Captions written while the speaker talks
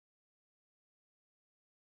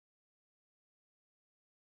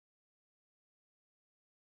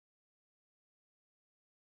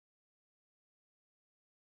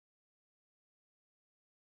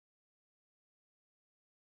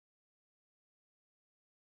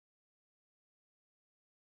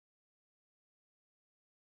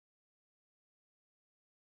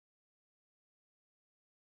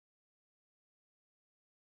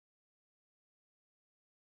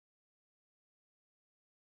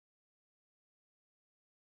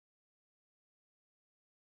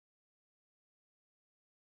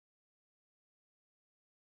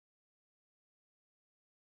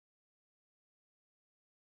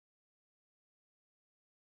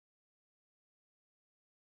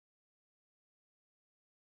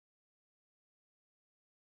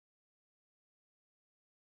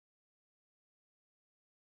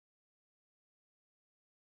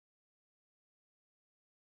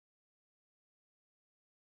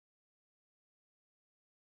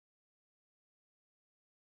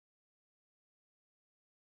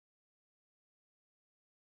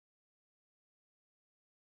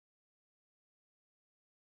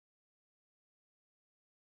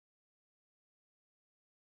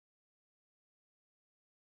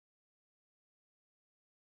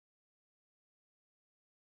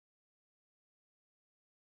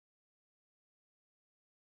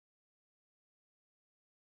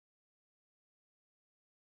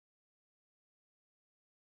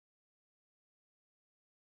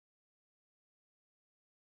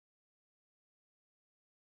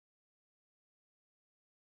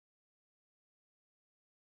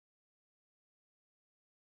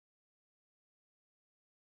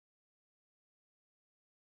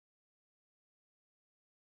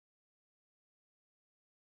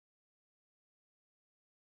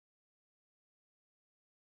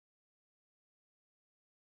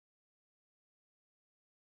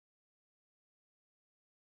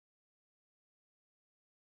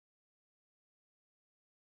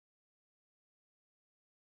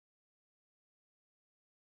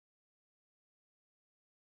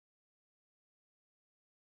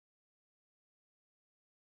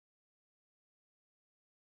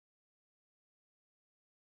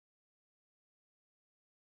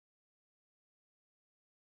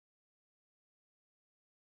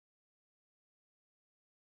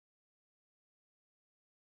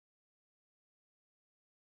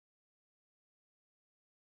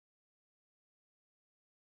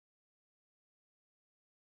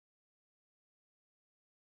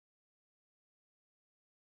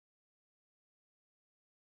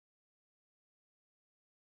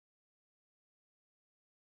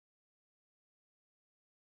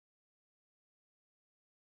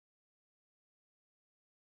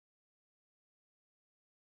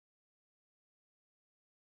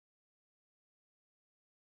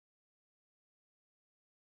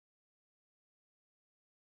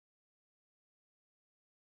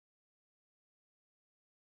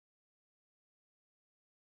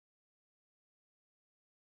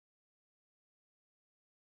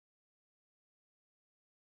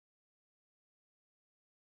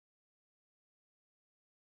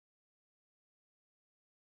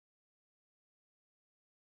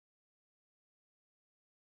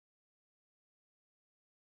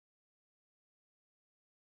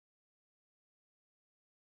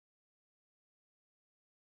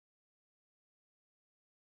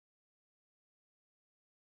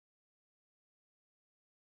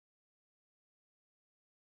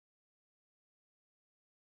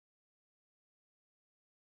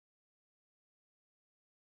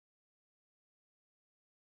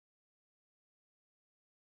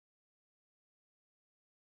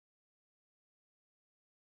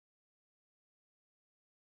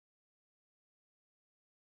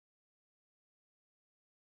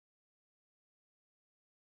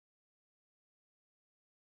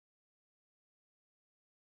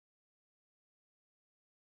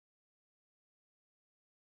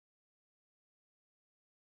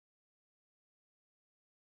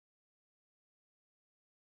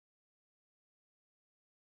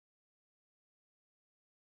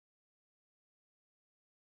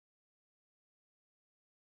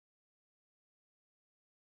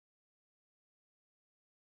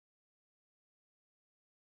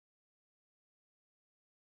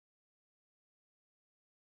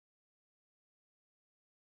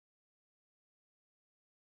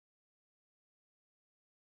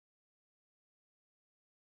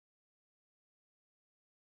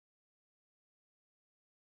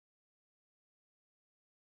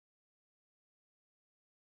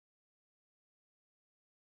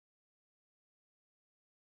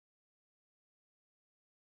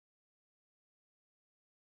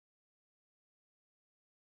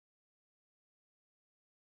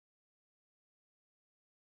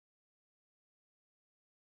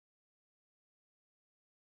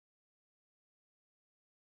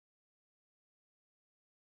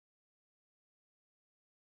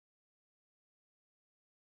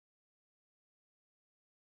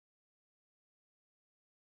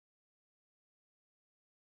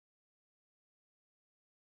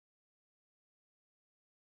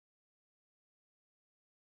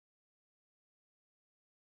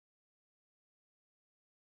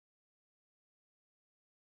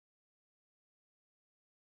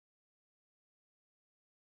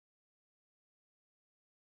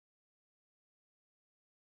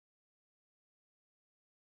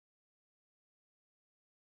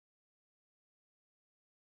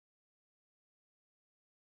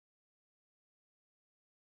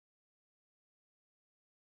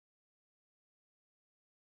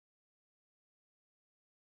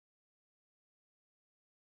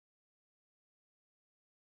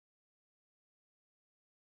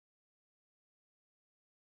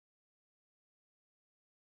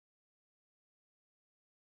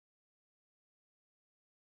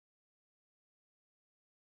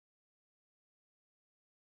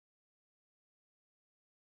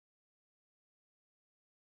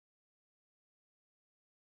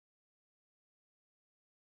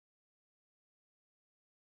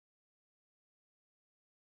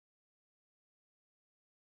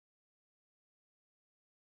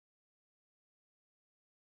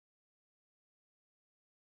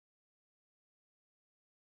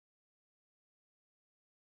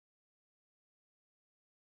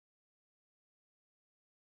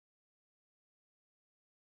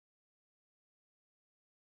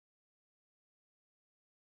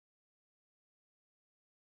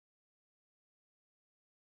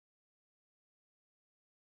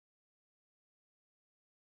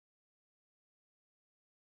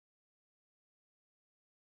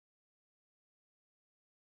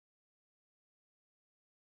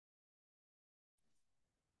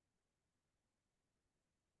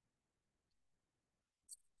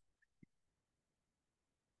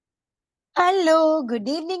Hello, good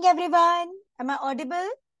evening, everyone. Am I audible?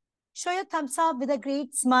 Show your thumbs up with a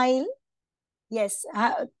great smile. Yes,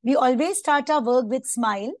 we always start our work with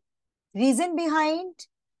smile. Reason behind,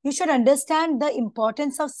 you should understand the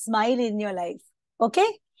importance of smile in your life. Okay?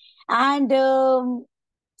 And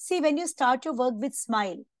see, when you start your work with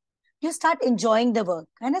smile, you start enjoying the work.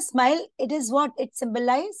 And a smile, it is what? It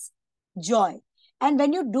symbolizes joy. And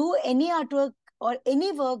when you do any artwork or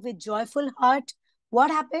any work with joyful heart, what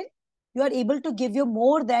happens? You are able to give you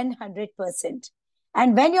more than 100%.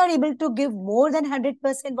 And when you are able to give more than 100%,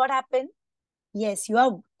 what happens? Yes, you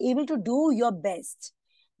are able to do your best.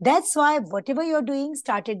 That's why whatever you're doing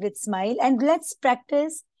started with smile, and let's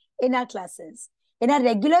practice in our classes. In our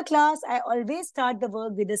regular class, I always start the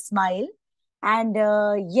work with a smile. And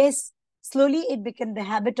yes, slowly it became the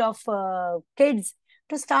habit of kids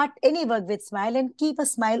to start any work with smile and keep a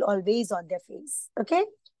smile always on their face. Okay.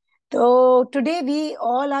 So today we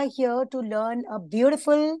all are here to learn a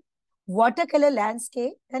beautiful watercolor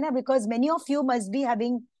landscape, because many of you must be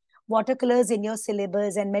having watercolors in your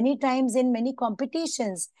syllabus, and many times in many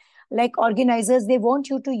competitions, like organizers, they want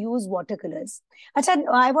you to use watercolors. Acha,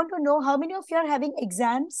 I want to know how many of you are having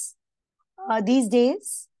exams these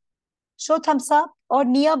days? Show thumbs up or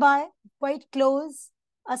nearby, quite close.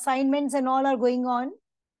 Assignments and all are going on.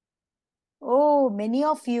 Oh, many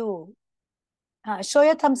of you. Show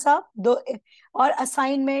your thumbs up. Though, or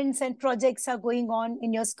assignments and projects are going on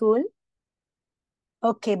in your school.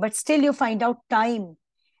 Okay, but still you find out time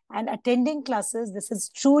and attending classes. This is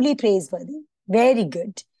truly praiseworthy. Very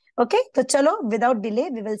good. Okay, so chalo, without delay,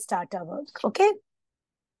 we will start our work. Okay.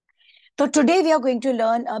 So today we are going to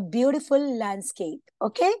learn a beautiful landscape.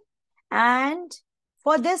 Okay. And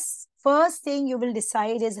for this, first thing you will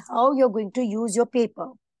decide is how you're going to use your paper.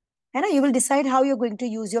 And you will decide how you're going to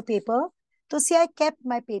use your paper. So see, I kept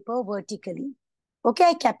my paper vertically. Okay,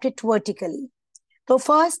 I kept it vertically. So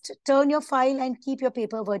first, turn your file and keep your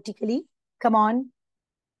paper vertically. Come on.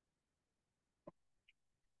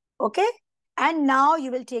 Okay. And now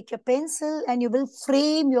you will take your pencil and you will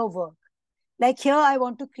frame your work. Like here, I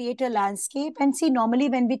want to create a landscape. And see, normally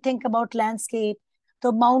when we think about landscape,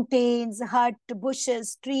 the mountains, hut,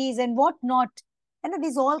 bushes, trees, and whatnot,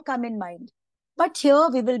 these all come in mind. But here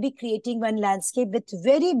we will be creating one landscape with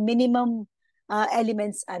very minimum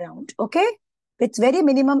elements around. Okay. With very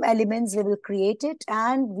minimum elements, we will create it,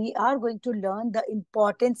 and we are going to learn the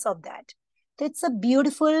importance of that. So it's a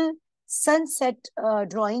beautiful sunset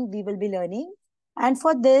drawing we will be learning. And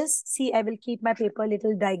for this, see, I will keep my paper a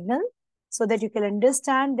little diagonal so that you can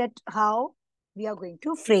understand that how we are going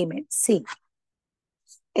to frame it. See,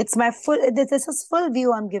 it's my full, this is full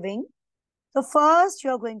view I'm giving. So first,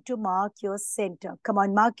 you're going to mark your center. Come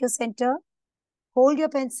on, mark your center. Hold your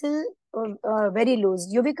pencil very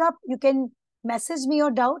loose. Yuvika, you can message me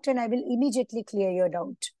your doubt and I will immediately clear your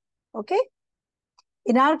doubt. Okay?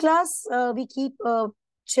 In our class, we keep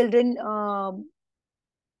children on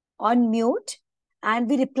mute and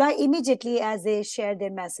we reply immediately as they share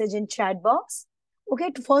their message in chat box.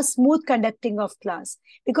 Okay, for smooth conducting of class.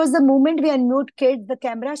 Because the moment we unmute kids, the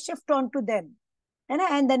camera shift onto them.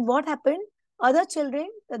 And then what happened? Other children,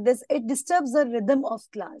 it disturbs the rhythm of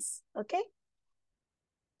class. Okay.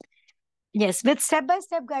 Yes, with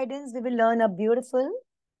step-by-step guidance, we will learn a beautiful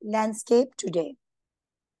landscape today.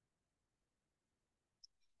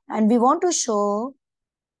 And we want to show,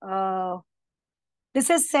 this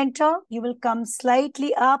is center. You will come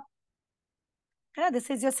slightly up. This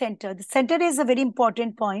is your center. The center is a very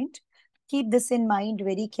important point. Keep this in mind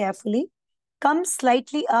very carefully. Come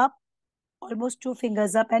slightly up, almost 2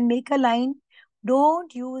 fingers up, and make a line.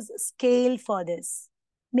 Don't use scale for this.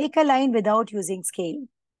 Make a line without using scale.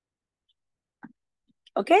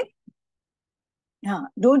 Okay?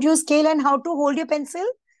 Don't use scale. And how to hold your pencil?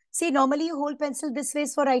 See, normally you hold pencil this way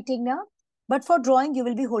for writing now. But for drawing, you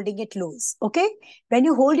will be holding it loose. Okay? When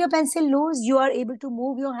you hold your pencil loose, you are able to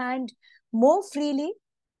move your hand more freely.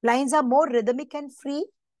 Lines are more rhythmic and free.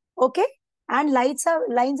 Okay? And lines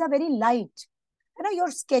are very light.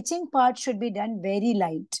 Your sketching part should be done very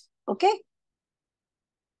light. Okay?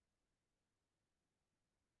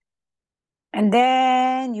 And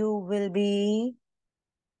then you will be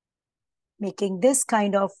making this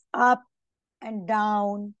kind of up and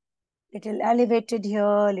down, little elevated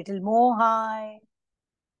here, little more high.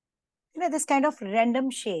 This kind of random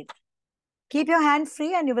shape. Keep your hand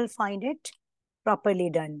free and you will find it properly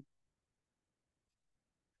done.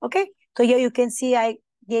 Okay. So here you can see I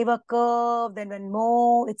gave a curve, then one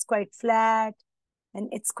more, it's quite flat and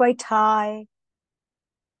it's quite high.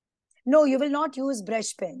 No, you will not use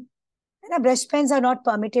brush pen. Brush pens are not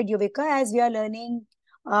permitted, Yuvika, as we are learning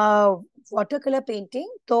watercolor painting.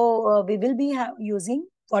 So we will be using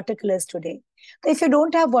watercolors today. So if you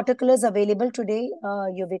don't have watercolors available today,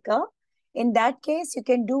 Yuvika, in that case, you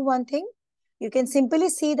can do one thing. You can simply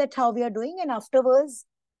see that how we are doing, and afterwards,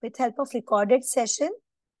 with help of recorded session,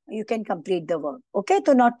 you can complete the work. Okay,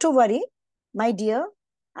 so not to worry, my dear.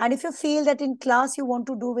 And if you feel that in class you want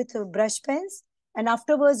to do with brush pens, and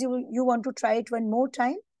afterwards you want to try it one more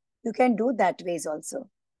time, you can do that ways also.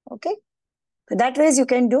 Okay, so that ways you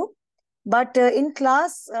can do. But in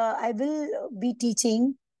class, I will be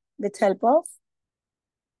teaching with help of.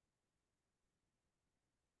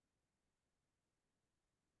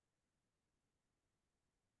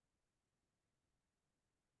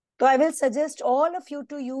 So I will suggest all of you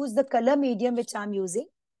to use the color medium which I'm using.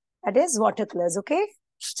 That is watercolors. Okay.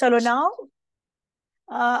 Chalo now.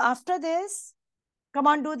 After this, come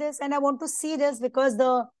on, do this. And I want to see this because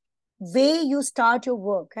the way you start your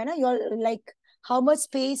work, you're like how much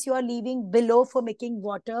space you are leaving below for making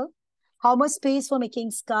water, how much space for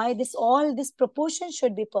making sky. This proportion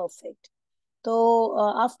should be perfect. So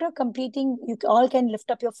after completing, you all can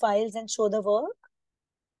lift up your files and show the work.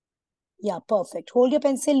 Yeah, perfect. Hold your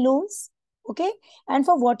pencil loose. Okay. And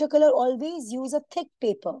for watercolor, always use a thick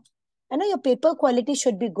paper. I know your paper quality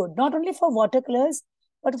should be good, not only for watercolors,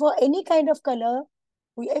 but for any kind of color.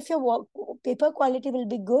 If your paper quality will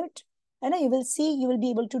be good, you will see, you will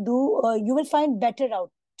be able to do, you will find better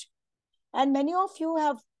out. And many of you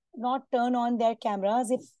have not turned on their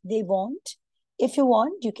cameras if they want. If you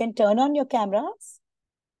want, you can turn on your cameras.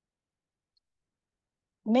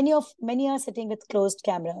 Many are sitting with closed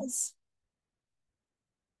cameras.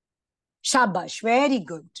 Shabash, very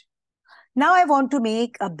good. Now I want to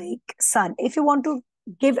make a big sun. If you want to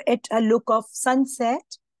give it a look of sunset,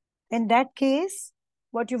 in that case,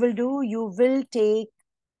 what you will do, you will take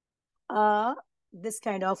this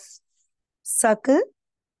kind of circle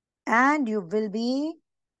and you will be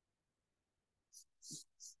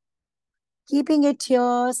keeping it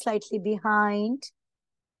here slightly behind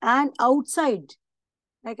and outside.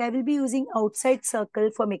 Like I will be using outside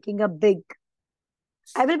circle for making a big.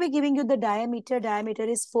 I will be giving you the diameter. Diameter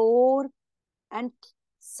is 4 and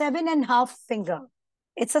 7.5 finger.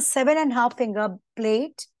 It's a 7.5 finger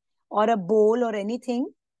plate or a bowl or anything.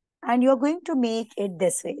 And you're going to make it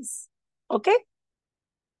this way. Okay?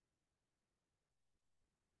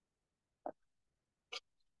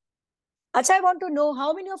 Acha, I want to know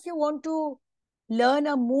how many of you want to learn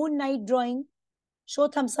a moon night drawing? Show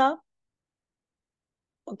thumbs up.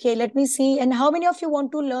 Okay, let me see. And how many of you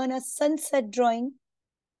want to learn a sunset drawing?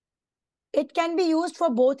 It can be used for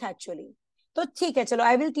both actually. So, theek hai, chalo,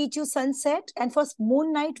 I will teach you sunset. And for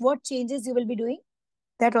moon night, what changes you will be doing?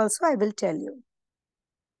 That also I will tell you.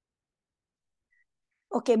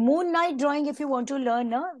 Okay, moon night drawing, if you want to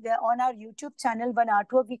learn, on our YouTube channel, one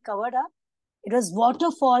artwork we covered up. It was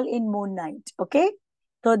waterfall in moon night. Okay,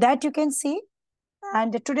 so that you can see.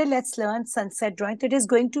 And today let's learn sunset drawing. It is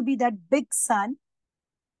going to be that big sun.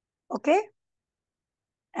 Okay,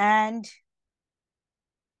 and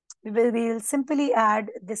we will simply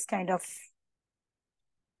add this kind of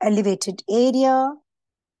elevated area.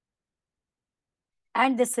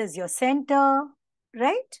 And this is your center,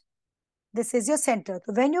 right? This is your center.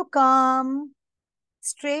 So when you come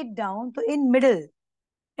straight down to in middle,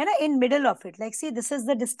 in middle of it, like see, this is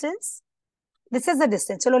the distance. This is the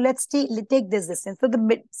distance. So let's take this distance. So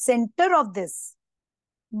the center of this,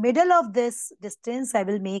 middle of this distance, I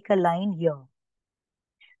will make a line here.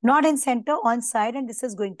 Not in center, on side, and this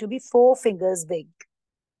is going to be 4 fingers big.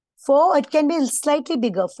 4, it can be slightly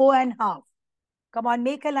bigger, 4.5. Come on,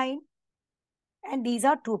 make a line. And these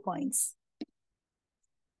are 2 points.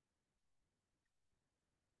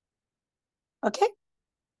 Okay.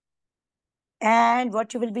 And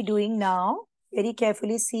what you will be doing now, very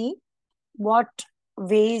carefully see what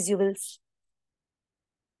ways you will.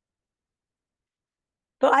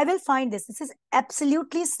 So I will find this. This is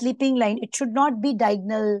absolutely sleeping line. It should not be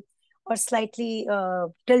diagonal or slightly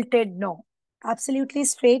tilted. No, absolutely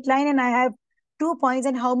straight line. And I have 2 points.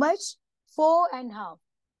 And how much? 4.5.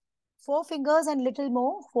 4 fingers and little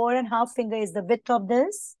more. 4.5 finger is the width of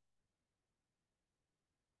this.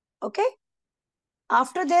 Okay.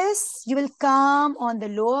 After this, you will come on the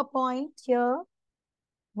lower point here.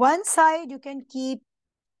 One side, you can keep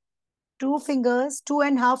 2 fingers,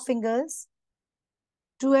 2.5 fingers,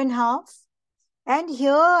 2.5. And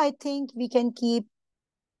here, I think we can keep,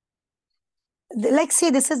 like, see,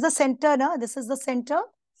 this is the center, no? This is the center.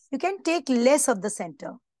 You can take less of the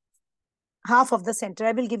center, half of the center.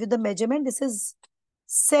 I will give you the measurement. This is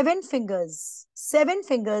 7 fingers, 7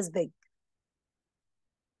 fingers big.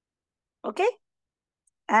 Okay.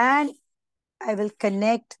 And I will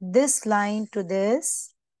connect this line to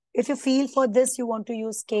this. If you feel for this, you want to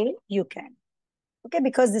use scale, you can. Okay,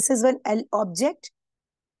 because this is an object,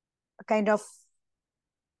 a kind of,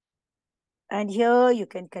 and here you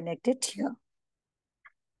can connect it here.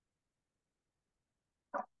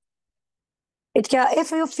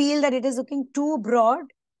 If you feel that it is looking too broad,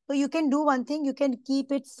 so you can do one thing, you can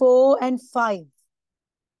keep it 4 and 5.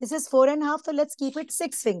 This is 4.5, so let's keep it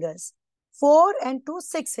 6 fingers. 4 and 2,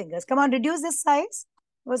 6 fingers. Come on, reduce this size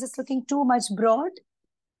because it's looking too much broad.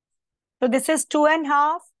 So this is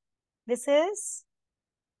 2.5. This is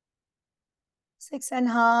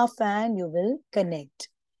 6.5, and you will connect.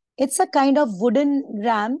 It's a kind of wooden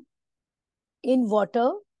ramp in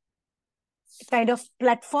water, kind of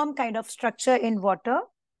platform kind of structure in water.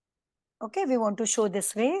 Okay, we want to show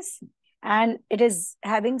this ways. And it is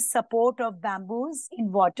having support of bamboos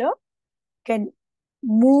in water. Can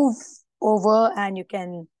move over and you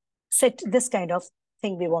can sit, this kind of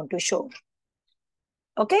thing we want to show.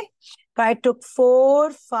 Okay, so I took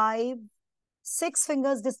 4, 5, 6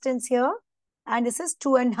 fingers distance here, and this is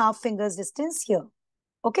 2.5 fingers distance here.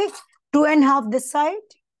 Okay, 2.5 this side,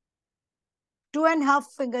 2.5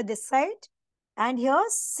 finger this side, and here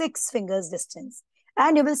 6 fingers distance.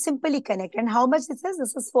 And you will simply connect. And how much this is?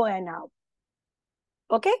 This is 4.5.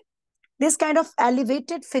 Okay, this kind of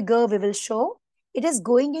elevated figure we will show. It is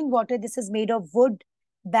going in water. This is made of wood,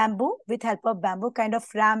 bamboo, with help of bamboo, kind of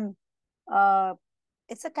ram.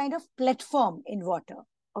 It's a kind of platform in water.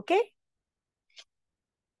 Okay.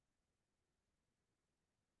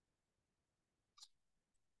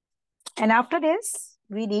 And after this,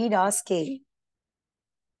 we need our scale.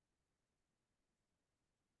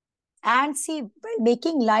 And see, while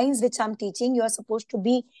making lines which I'm teaching, you are supposed to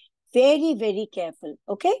be very, very careful.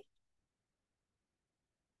 Okay.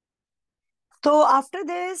 So after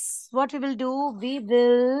this, what we will do, we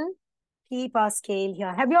will keep our scale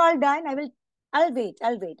here. Have you all done? I'll wait.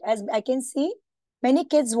 As I can see, many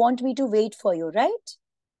kids want me to wait for you, right?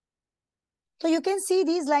 So you can see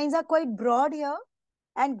these lines are quite broad here,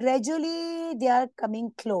 and gradually they are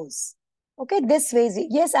coming close. Okay, this way.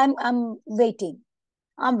 Yes, I'm waiting.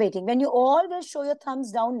 I'm waiting. When you all will show your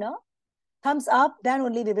thumbs down now, thumbs up, then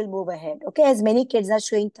only we will move ahead. Okay, as many kids are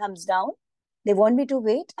showing thumbs down, they want me to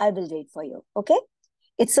wait, I will wait for you. Okay,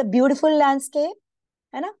 it's a beautiful landscape,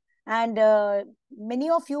 you know? And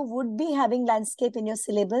many of you would be having landscape in your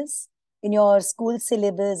syllabus, in your school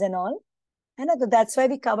syllabus and all. And that's why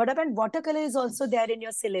we covered up, and watercolor is also there in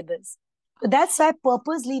your syllabus. So that's why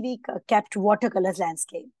purposely we kept watercolor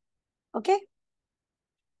landscape. Okay.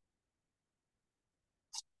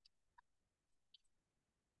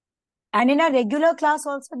 And in our regular class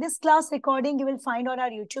also, this class recording you will find on our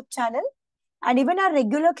YouTube channel. And even our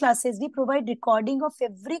regular classes, we provide recording of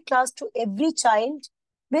every class to every child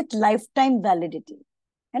with lifetime validity.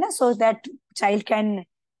 So that child can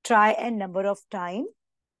try a number of times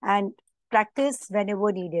and practice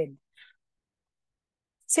whenever needed.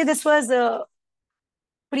 See, this was a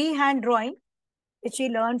pre-hand drawing, which we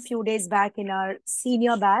learned few days back in our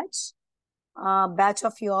senior batch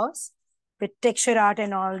of yours with texture art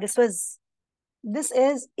and all. This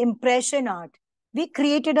is impression art. We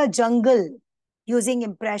created a jungle using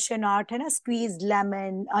impression art and a squeezed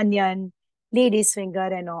lemon, onion, lady's finger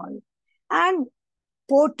and all. And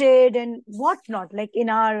portrait and whatnot. Like in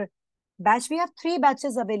our batch, we have 3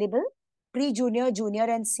 batches available: pre-junior, junior,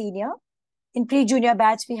 and senior. In pre-junior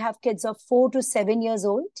batch, we have kids of 4 to 7 years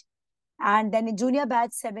old. And then in junior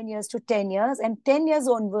batch, 7 years to 10 years. And 10 years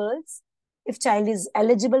onwards, if child is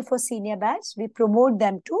eligible for senior batch, we promote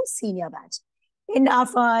them to senior batch.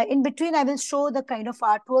 In between, I will show the kind of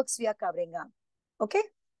artworks we are covering up. Okay.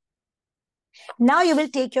 Now you will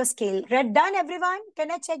take your scale. Read done, everyone?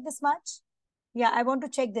 Can I check this much? Yeah, I want to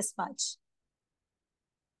check this much.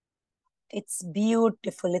 It's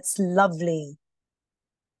beautiful. It's lovely.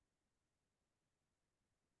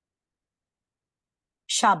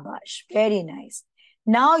 Shabash. Very nice.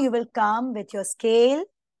 Now you will come with your scale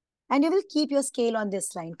and you will keep your scale on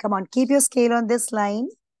this line. Come on, keep your scale on this line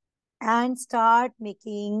and start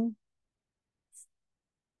making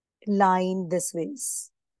line this way.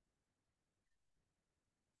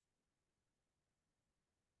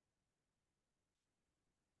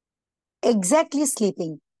 Exactly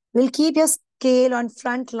sleeping. We'll keep your scale on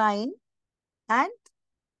front line, and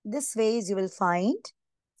this ways you will find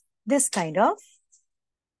this kind of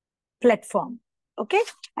platform. Okay.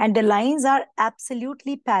 And the lines are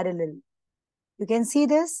absolutely parallel. You can see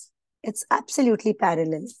this. It's absolutely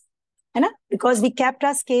parallel. Because we kept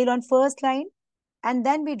our scale on first line and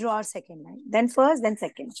then we draw our second line. Then first, then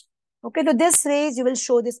second. Okay. So this ways you will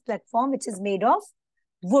show this platform which is made of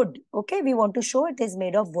wood. Okay, we want to show it is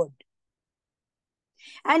made of wood.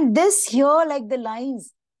 And this here, like the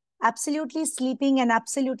lines, absolutely sleeping and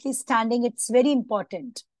absolutely standing, it's very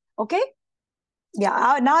important. Okay.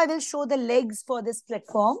 Yeah, now I will show the legs for this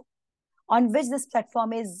platform, on which this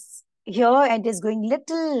platform is here and is going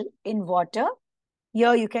little in water.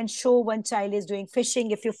 Here you can show one child is doing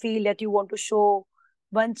fishing. If you feel that you want to show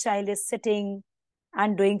one child is sitting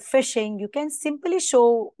and doing fishing, you can simply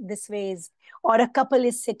show this ways, or a couple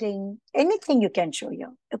is sitting, anything you can show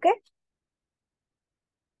here. Okay.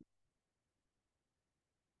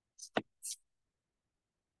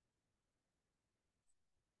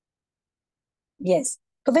 Yes.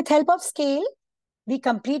 So with help of scale, we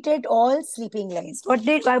completed all sleeping lines. What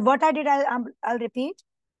I did, I'll repeat.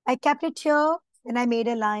 I kept it here, then I made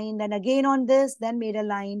a line, then again on this, then made a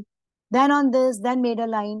line, then on this, then made a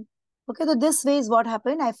line. Okay, so this way is what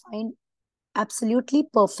happened. I find absolutely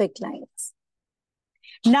perfect lines.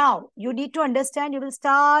 Now, you need to understand, you will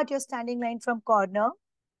start your standing line from corner,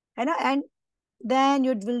 and then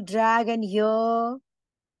you will drag, and here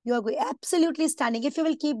you are going absolutely standing. If you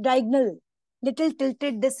will keep diagonal, little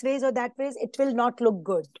tilted this ways or that ways, it will not look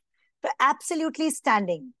good. So absolutely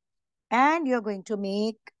standing. And you're going to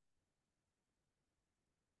make,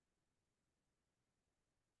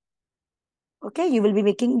 okay, you will be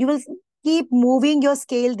making, you will keep moving your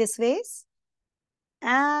scale this ways,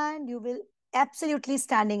 and you will absolutely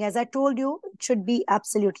standing. As I told you, it should be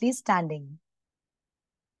absolutely standing.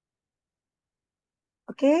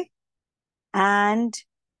 Okay. And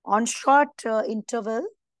on short interval,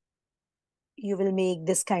 you will make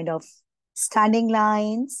this kind of standing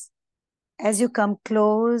lines. As you come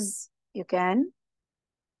close, you can.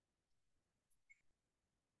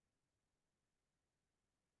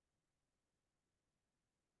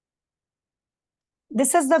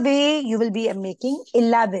 This is the way you will be making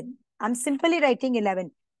 11. I'm simply writing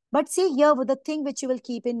 11. But see here, with the thing which you will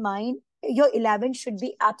keep in mind, your 11 should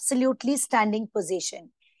be absolutely standing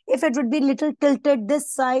position. If it would be little tilted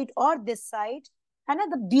this side or this side, and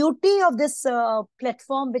the beauty of this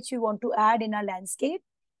platform which we want to add in our landscape,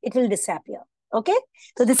 it will disappear. Okay.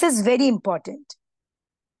 So this is very important.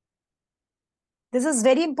 This is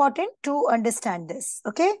very important to understand this.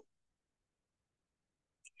 Okay.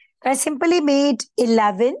 I simply made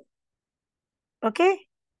 11. Okay.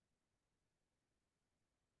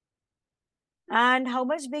 And how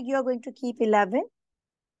much big you are going to keep 11?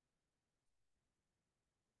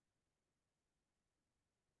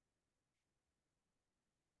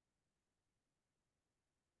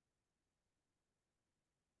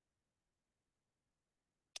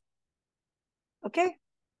 Okay.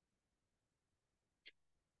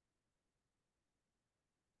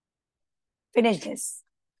 Finish this.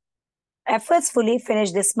 Effortsfully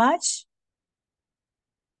finish this much.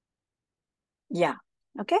 Yeah.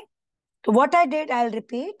 Okay. So what I did, I'll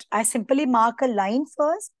repeat. I simply mark a line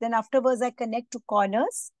first. Then afterwards, I connect to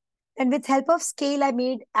corners. And with help of scale, I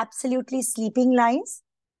made absolutely sleeping lines.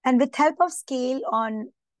 And with help of scale on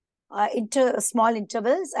small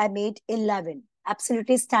intervals, I made 11.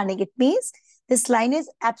 Absolutely standing. It means this line is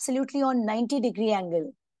absolutely on 90-degree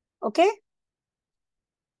angle. Okay.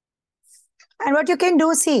 And what you can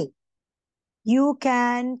do, see, you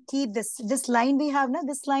can keep this line we have now,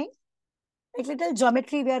 this line, like little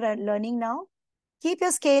geometry we are learning now. Keep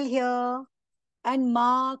your scale here and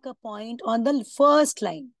mark a point on the first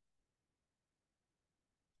line.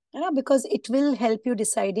 Because it will help you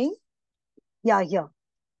deciding. Yeah, here.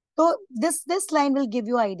 So this line will give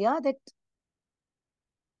you idea that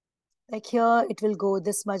like here it will go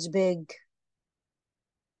this much big.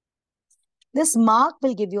 This mark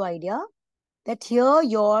will give you idea that here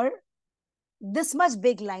your this much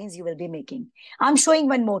big lines you will be making. I'm showing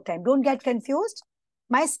one more time. Don't get confused.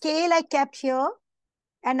 My scale I kept here.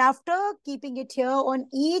 And after keeping it here on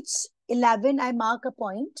each 11, I mark a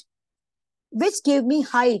point, which gave me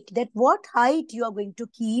height, that what height you are going to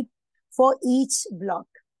keep for each block.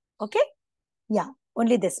 Okay? Yeah,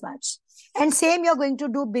 only this much. And same you're going to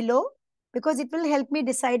do below, because it will help me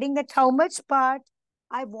deciding that how much part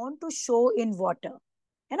I want to show in water.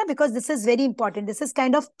 Because this is very important. This is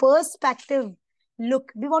kind of perspective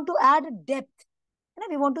look. We want to add depth.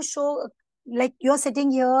 We want to show, like you're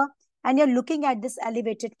sitting here and you're looking at this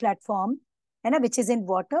elevated platform, which is in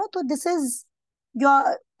water. So this is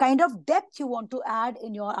your kind of depth you want to add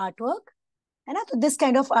in your artwork. So this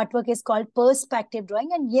kind of artwork is called perspective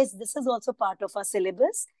drawing. And yes, this is also part of our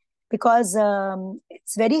syllabus, because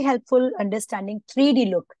it's very helpful understanding 3D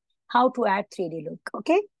look, how to add 3D look.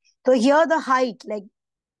 Okay. So here the height, like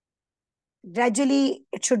gradually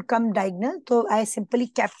it should come diagonal. So I simply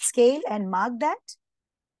kept scale and mark that.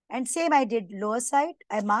 And same I did lower side,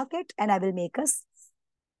 I mark it and I will make a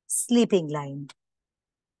sleeping line.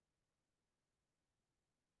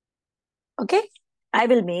 Okay, I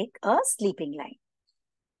will make a sleeping line.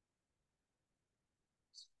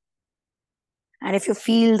 And if you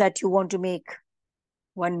feel that you want to make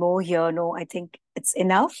one more here, no, I think it's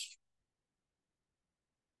enough.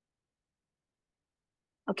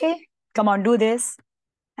 Okay, come on, do this.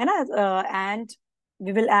 And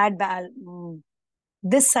we will add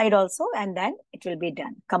this side also, and then it will be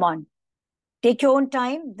done. Come on, take your own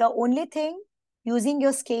time. The only thing, using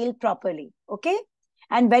your scale properly. Okay,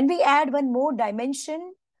 and when we add one more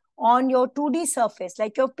dimension on your 2D surface,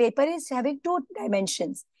 like your paper is having 2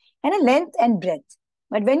 dimensions and a length and breadth,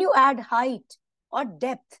 but when you add height or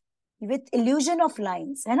depth with illusion of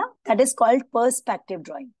lines, that is called perspective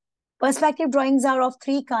drawing. Perspective drawings are of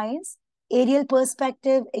 3 kinds: aerial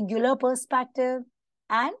perspective, angular perspective,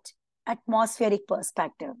 and atmospheric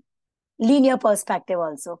perspective. Linear perspective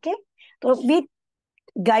also, okay? So we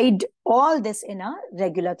guide all this in our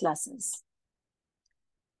regular classes.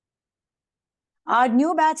 Our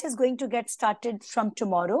new batch is going to get started from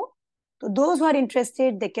tomorrow. So those who are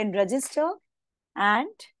interested, they can register and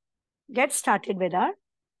get started with our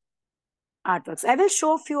artworks. I will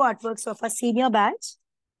show a few artworks of a senior batch,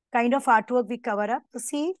 kind of artwork we cover up. So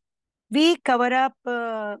see, we cover up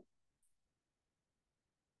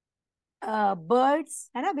birds,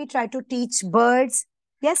 and we try to teach birds.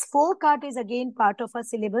 Yes, folk art is again part of our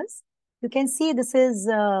syllabus. You can see this is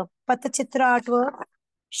Patachitra artwork,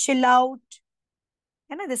 Shill Out,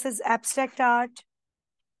 this is abstract art.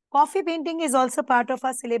 Coffee painting is also part of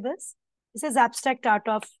our syllabus. This is abstract art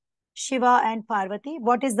of Shiva and Parvati.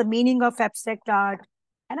 What is the meaning of abstract art?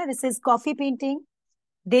 This is coffee painting,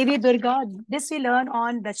 Devi Durga. This we learn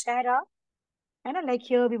on Dashera. Like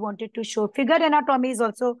here we wanted to show figure anatomy is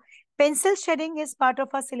also. Pencil shading is part of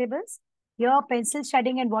our syllabus. Here pencil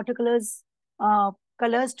shading and watercolors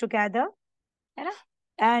colors together.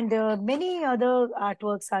 And many other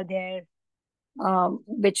artworks are there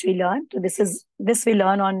which we learn. So this we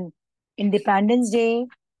learn on Independence Day.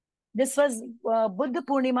 This was Buddha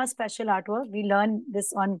Purnima special artwork. We learn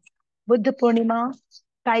this on Buddha Purnima.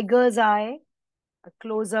 Tiger's eye, a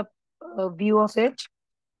close-up view of it.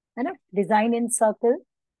 Design in circle.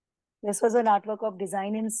 This was an artwork of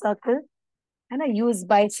design in circle. And I use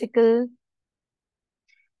bicycle.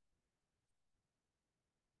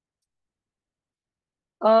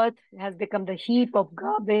 Earth has become the heap of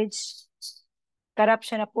garbage.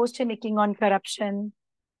 Corruption, a poster making on corruption.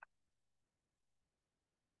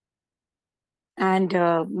 And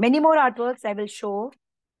many more artworks I will show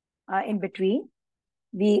in between.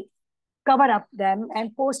 We cover up them,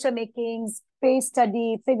 and poster makings, face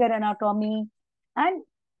study, figure anatomy, and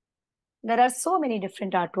there are so many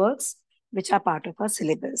different artworks which are part of our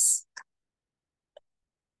syllabus.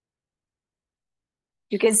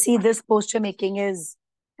 You can see this poster making is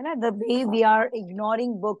the way we are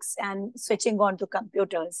ignoring books and switching on to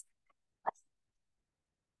computers.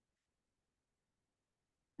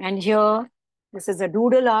 And here, this is a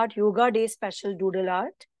doodle art, Yoga Day special doodle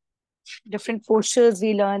art. Different postures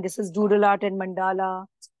we learn. This is doodle art and mandala,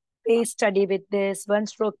 face study with this, one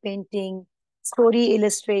stroke painting, story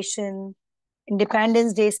illustration,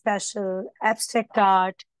 Independence Day special, abstract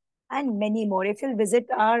art, and many more. If you'll visit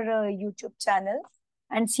our YouTube channel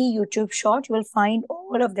and see YouTube short, you will find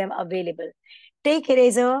all of them available. Take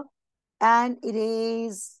eraser and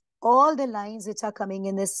erase all the lines which are coming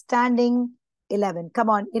in this standing 11. Come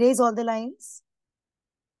on, erase all the lines.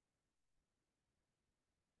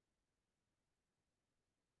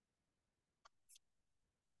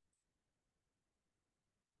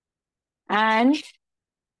 And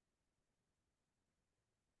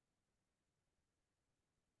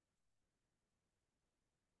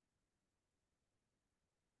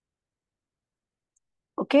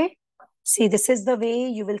okay, see, this is the way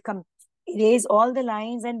you will erase all the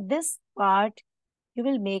lines, and this part you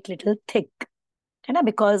will make little thick.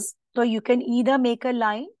 Because so you can either make a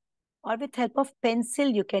line or with help of pencil,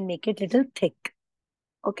 you can make it little thick.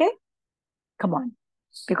 Okay, come on.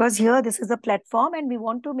 Because here this is a platform and we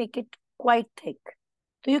want to make it quite thick.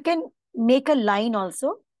 So you can make a line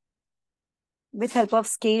also. With help of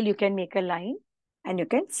scale, you can make a line and you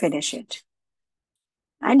can finish it.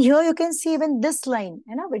 And here you can see even this line,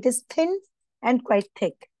 it is thin and quite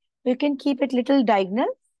thick. You can keep it little diagonal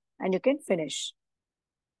and you can finish.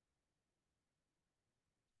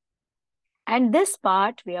 And this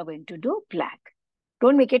part we are going to do black.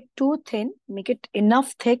 Don't make it too thin, make it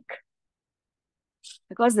enough thick,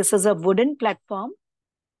 because this is a wooden platform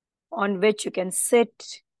on which you can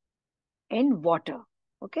sit in water.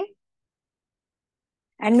 Okay.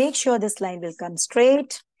 And make sure this line will come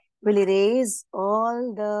straight. We'll erase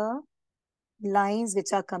all the lines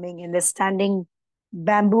which are coming in the standing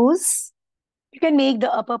bamboos. You can make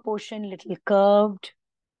the upper portion little curved,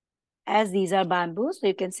 as these are bamboos. So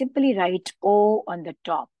you can simply write O on the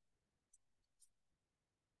top.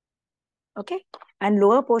 Okay. And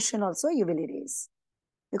lower portion also you will erase.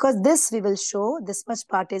 Because this we will show this much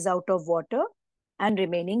part is out of water and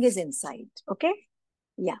remaining is inside. Okay.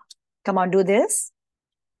 Yeah. Come on, do this.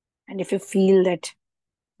 And if you feel that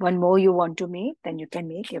one more you want to make, then you can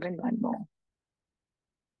make even one more.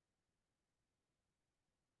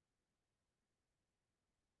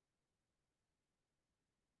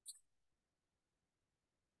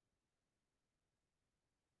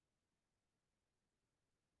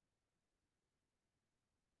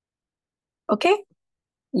 Okay.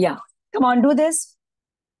 Yeah. Come on, do this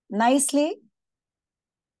nicely.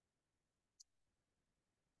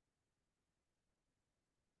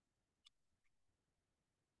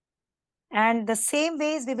 And the same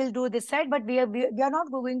ways we will do this side, but we are not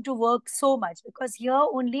going to work so much because here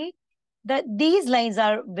only these lines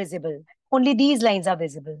are visible. Only these lines are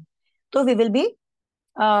visible. So we will be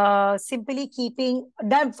simply keeping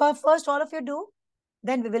that for first all of you do,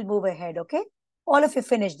 then we will move ahead. Okay. All of you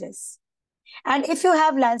finish this. And if you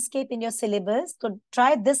have landscape in your syllabus, so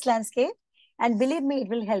try this landscape and believe me, it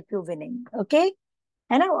will help you winning. Okay.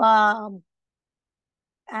 And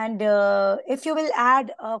if you will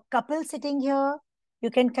add a couple sitting here, you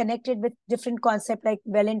can connect it with different concept like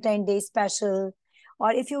Valentine Day special.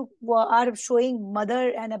 Or if you are showing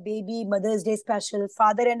mother and a baby, Mother's Day special,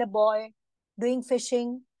 father and a boy doing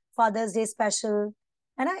fishing, Father's Day special.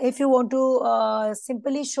 And if you want to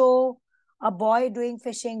simply show a boy doing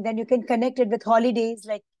fishing, then you can connect it with holidays,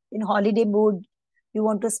 like in holiday mood, you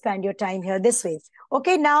want to spend your time here this way.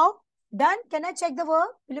 Okay, now done. Can I check the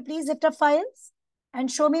work? Will you please lift up files and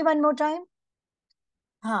show me one more time?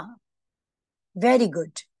 Huh. Very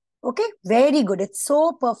good. Okay, very good. It's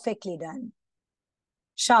so perfectly done.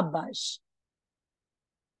 Shabash.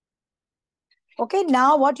 Okay,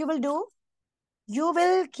 now what you will do? You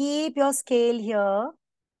will keep your scale here.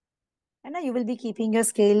 And you will be keeping your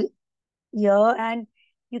scale here and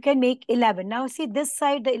you can make 11. Now see this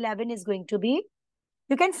side, the 11 is going to be,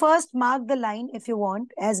 you can first mark the line if you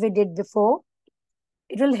want, as we did before.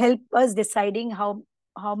 It will help us deciding how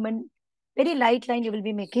many, very light line you will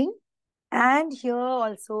be making. And here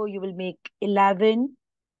also you will make 11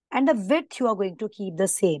 and the width you are going to keep the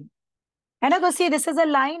same. And I go see this is a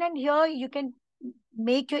line and here you can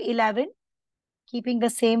make your 11 keeping the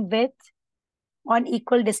same width on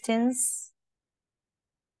equal distance.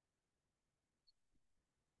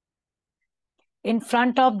 In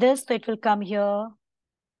front of this, so it will come here.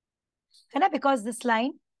 And because this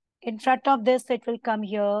line in front of this, so it will come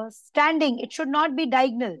here. Standing, it should not be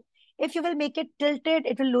diagonal. If you will make it tilted,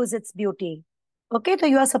 it will lose its beauty. Okay, so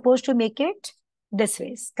you are supposed to make it this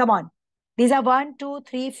way. Come on. These are 1, 2,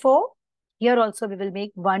 3, 4. Here also we will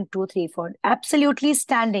make 1, 2, 3, 4. Absolutely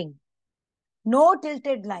standing. No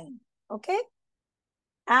tilted line. Okay.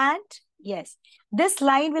 And yes, this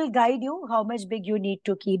line will guide you how much big you need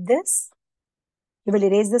to keep this. You will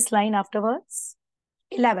erase this line afterwards.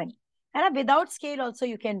 11. And without scale also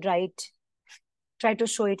you can write. Try to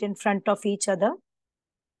show it in front of each other.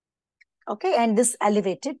 Okay, and this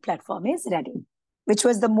elevated platform is ready, which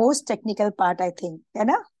was the most technical part, I think.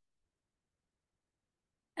 And,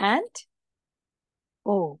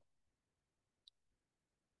 oh.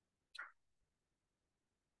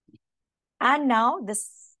 And now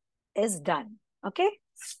this is done. Okay.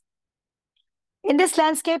 In this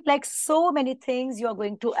landscape, like so many things, you are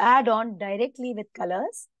going to add on directly with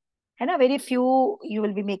colors. And very few you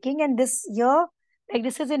will be making. And this here, like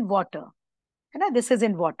this is in water. And this is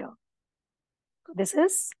in water. This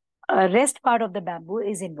is rest part of the bamboo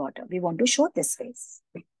is in water. We want to show this face.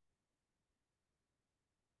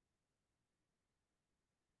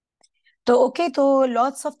 So, okay, so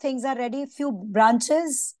lots of things are ready. Few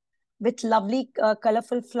branches with lovely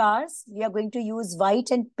colorful flowers. We are going to use white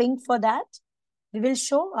and pink for that. We will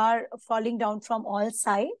show are falling down from all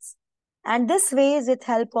sides. And this way, with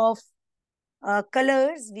help of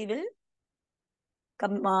colors, we will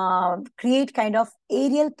create kind of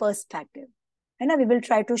aerial perspective. And we will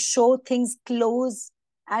try to show things close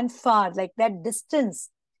and far, like that distance.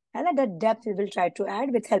 And at that depth, we will try to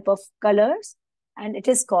add with help of colors. And it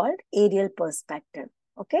is called aerial perspective.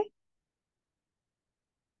 Okay.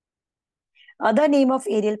 Other name of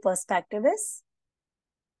aerial perspective is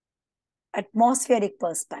atmospheric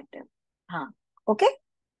perspective. Okay.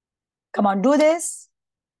 Come on, do this.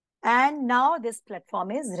 And now this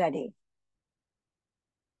platform is ready.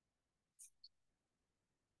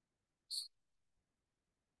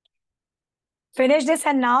 Finish this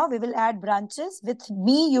and now we will add branches. With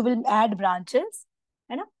me, you will add branches.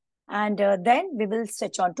 You know? And then we will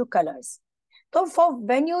switch on to colors. So for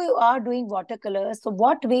when you are doing watercolors, so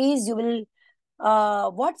what ways you will,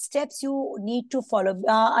 what steps you need to follow?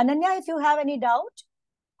 Ananya, if you have any doubt,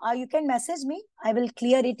 you can message me. I will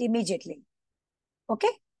clear it immediately. Okay?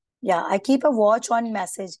 Yeah, I keep a watch on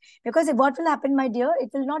message because what will happen, my dear, it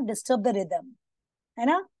will not disturb the rhythm. You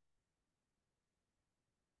know?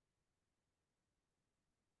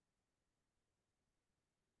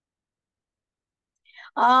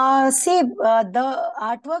 The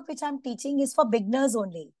artwork which I'm teaching is for beginners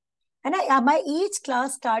only. And my each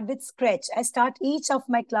class start with Scratch. I start each of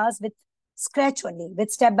my class with Scratch only,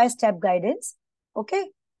 with step-by-step guidance. Okay.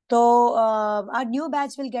 So our new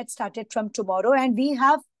batch will get started from tomorrow, and we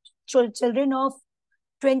have children of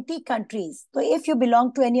 20 countries. So if you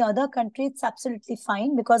belong to any other country, it's absolutely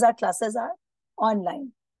fine because our classes are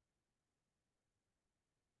online.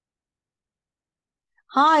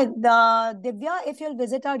 Hi, Divya, if you'll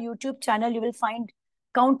visit our YouTube channel, you will find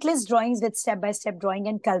countless drawings with step-by-step drawing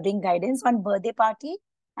and coloring guidance on birthday party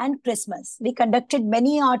and Christmas. We conducted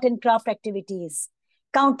many art and craft activities.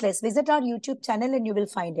 Countless. Visit our YouTube channel and you will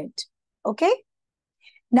find it. Okay?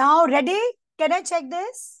 Now, ready? Can I check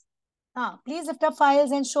this? Please lift up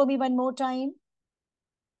files and show me one more time.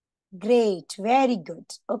 Great. Very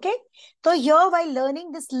good. Okay? So here, while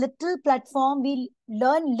learning this little platform, we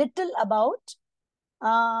learn little about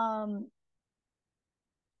 1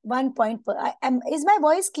 point per. Is my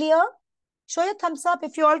voice clear? Show your thumbs up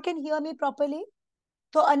if you all can hear me properly.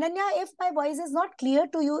 So Ananya, if my voice is not clear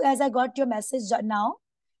to you as I got your message now,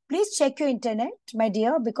 please check your internet, my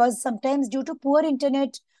dear, because sometimes due to poor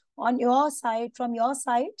internet on your side, from your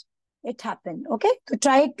side, it happened. Okay, so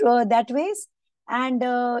try it that ways, and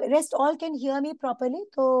rest all can hear me properly.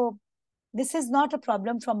 So this is not a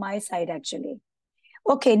problem from my side actually.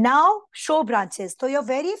 Okay, now show branches. So your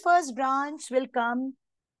very first branch will come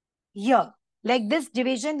here. Like this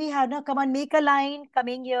division we have now. Come on, make a line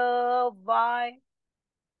coming here. Why?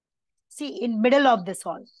 See, in middle of this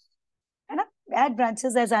all. And add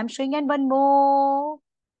branches as I'm showing. And one more.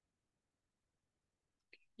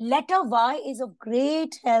 Letter Y is of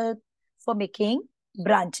great help for making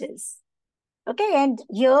branches. Okay, and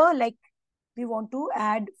here like we want to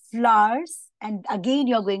add flowers. And again,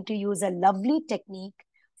 you're going to use a lovely technique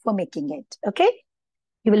for making it. Okay,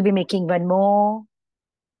 you will be making one more.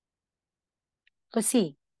 So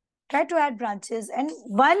see, try to add branches. And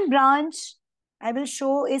one branch I will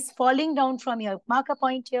show is falling down from here. Mark a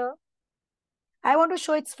point here. I want to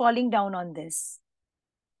show it's falling down on this.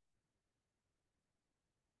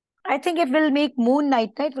 I think it will make moon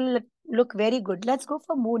night. It will look very good. Let's go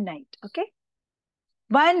for moon night. Okay.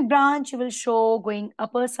 One branch you will show going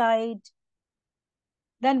upper side.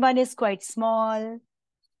 Then one is quite small.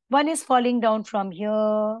 One is falling down from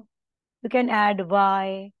here. You can add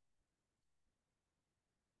Y.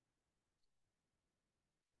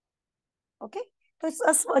 Okay.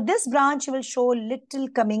 So this branch you will show little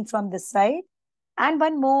coming from this side. And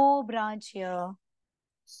one more branch here.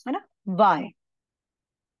 Y.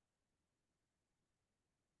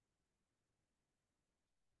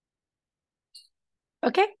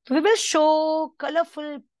 Okay. We will show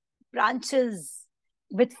colorful branches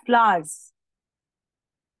with flowers.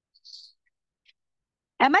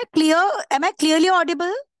 Am I clear? Am I clearly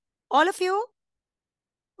audible? All of you?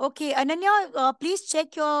 Okay, Ananya, please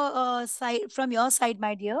check your side from your side,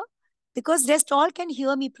 my dear, because rest all can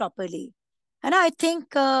hear me properly. And I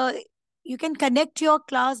think you can connect your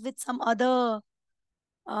class with some other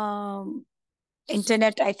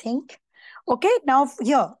internet, I think. Okay, now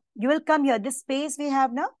here, you will come here. This space we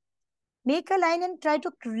have now. Make a line and try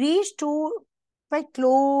to reach to quite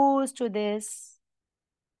close to this.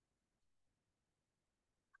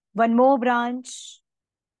 One more branch.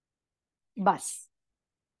 Bus.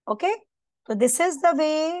 Okay. So this is the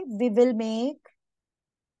way we will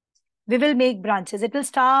make branches. It will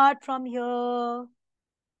start from here.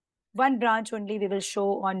 One branch only we will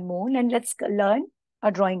show on moon, and let's learn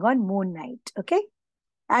a drawing on moon night. Okay.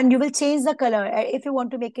 And you will change the color. If you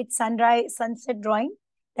want to make it sunset drawing,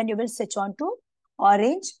 then you will switch on to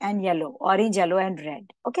orange and yellow, orange, yellow, and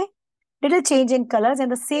red. Okay. Little change in colors,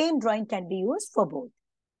 and the same drawing can be used for both.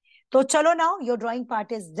 So chalo, now your drawing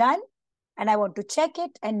part is done and I want to check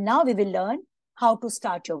it. And now we will learn how to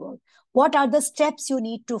start your work. What are the steps you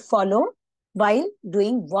need to follow while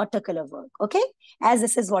doing watercolor work? Okay. As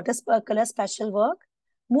this is watercolor special work,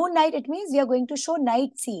 moon night, it means we are going to show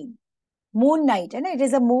night scene. Moon night, and it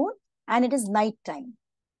is a moon and it is night time.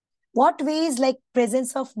 What ways like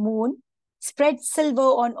presence of moon Spread silver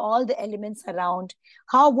on all the elements around.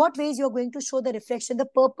 What ways you're going to show the reflection? The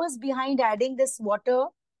purpose behind adding this water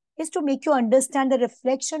is to make you understand the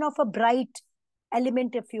reflection of a bright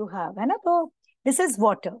element if you have. है ना? So this is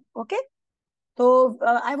water. Okay. So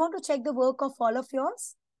I want to check the work of all of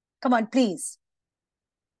yours. Come on, please.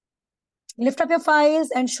 Lift up your files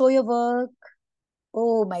and show your work.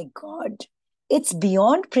 Oh my God. It's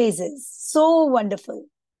beyond praises. So wonderful.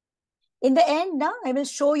 In the end, now I will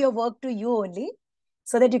show your work to you only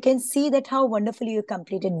so that you can see that how wonderfully you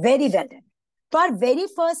completed. Very well done. So our very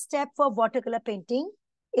first step for watercolor painting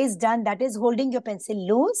is done. That is holding your pencil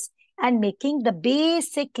loose and making the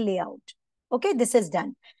basic layout. Okay, this is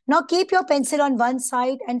done. Now keep your pencil on one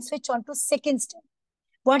side and switch on to second step.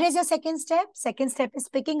 What is your second step? Second step is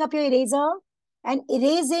picking up your eraser and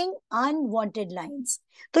erasing unwanted lines.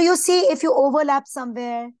 So you see if you overlap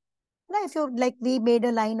somewhere, if you like we made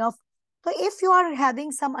a line of, so if you are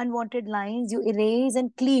having some unwanted lines, you erase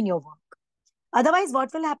and clean your work. Otherwise,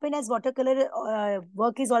 what will happen as watercolor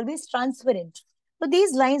work is always transparent. So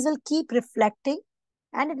these lines will keep reflecting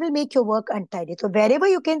and it will make your work untidy. So wherever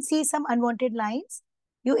you can see some unwanted lines,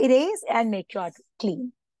 you erase and make your art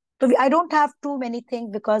clean. So I don't have too many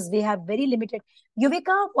things because we have very limited.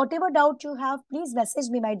 Yuvika, whatever doubt you have, please message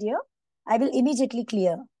me, my dear. I will immediately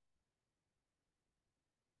clear.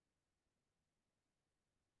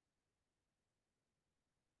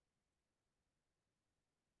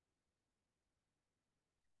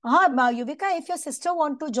 Yuvika, if your sister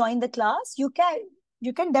want to join the class, you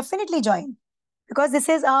can definitely join because this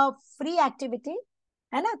is a free activity,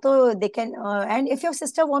 है ना? So they can and if your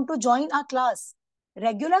sister want to join our class,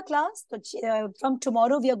 regular class, so from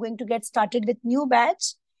tomorrow we are going to get started with new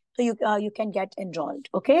batch, so you can get enrolled,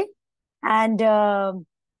 okay? And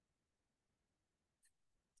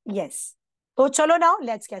yes, so chalo now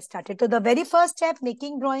let's get started. So the very first step,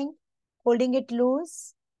 making drawing, holding it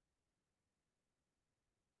loose.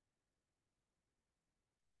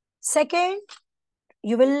 Second,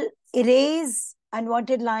 you will erase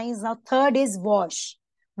unwanted lines. Now, third is wash.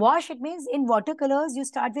 Wash, it means in watercolors, you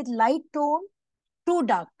start with light tone to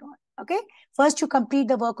dark tone. Okay. First, you complete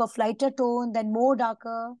the work of lighter tone, then more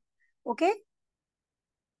darker. Okay.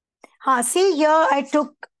 See here, I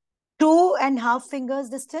took 2.5 fingers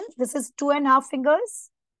distance. This is 2.5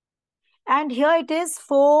 fingers. And here it is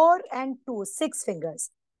 4 and 2, 6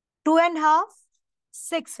 fingers. 2.5,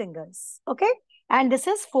 6 fingers. Okay. And this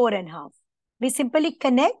is 4.5. We simply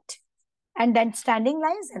connect and then standing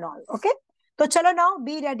lines and all. Okay. So chalo now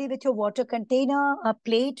be ready with your water container, a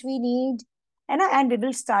plate we need, and we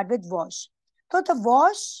will start with wash. So the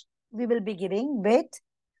wash we will be giving with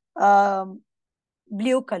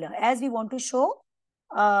blue color as we want to show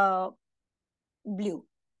blue.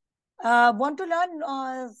 Want to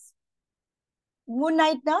learn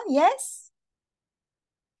Moonlight now? Yes?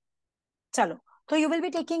 Chalo. So you will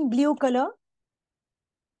be taking blue color,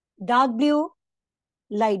 dark blue,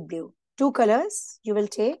 light blue. 2 colors you will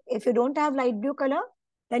take. If you don't have light blue color,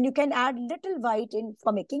 then you can add little white in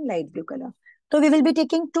for making light blue color. So we will be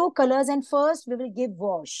taking 2 colors and first we will give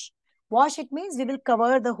wash. Wash, it means we will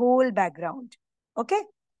cover the whole background. Okay.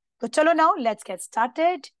 So chalo now, let's get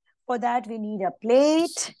started. For that, we need a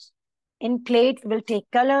plate. In plate, we will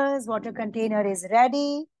take colors. Water container is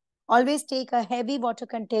ready. Always take a heavy water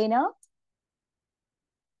container.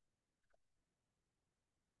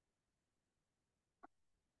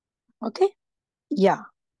 Okay. Yeah.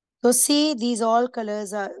 So see, these all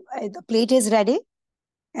colors are, the plate is ready.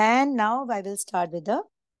 And now I will start with the,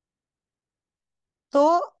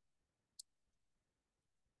 so,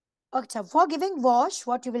 okay, for giving wash,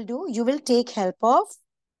 what you will do, you will take help of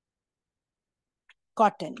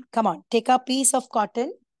cotton. Come on, take a piece of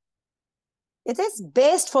cotton. It is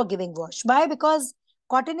best for giving wash. Why? Because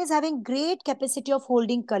cotton is having great capacity of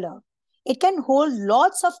holding color. It can hold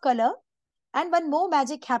lots of color. And one more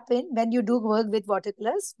magic happen when you do work with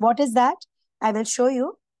watercolors. What is that? I will show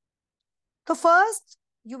you. So first,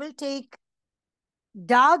 you will take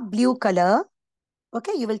dark blue color.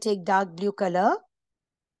 Okay, you will take dark blue color.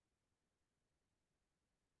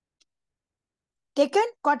 Taken,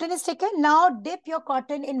 cotton is taken. Now dip your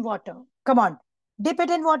cotton in water. Come on, dip it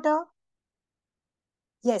in water.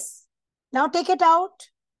 Yes. Now take it out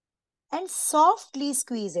and softly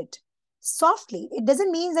squeeze it. Softly. It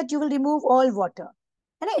doesn't mean that you will remove all water.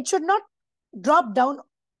 And it should not drop down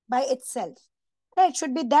by itself. It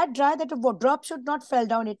should be that dry that a drop should not fall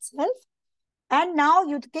down itself. And now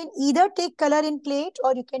you can either take color in plate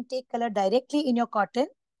or you can take color directly in your cotton.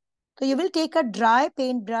 So you will take a dry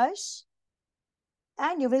paintbrush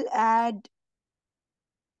and you will add,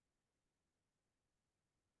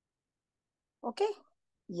 okay,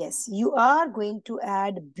 Yes, you are going to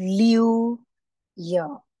add blue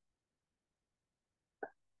here.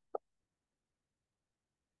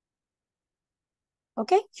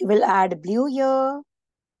 Okay, you will add blue here.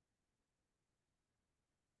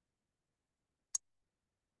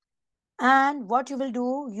 And what you will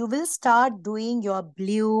do, you will start doing your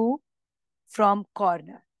blue from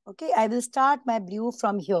corner. Okay, I will start my blue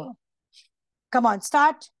from here. Come on,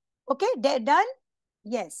 start. Okay, done?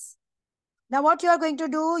 Yes. Now what you are going to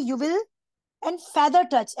do, you will, and feather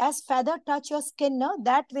touch. As feather touch your skin, no?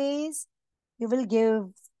 That ways you will give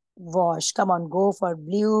wash. Come on, go for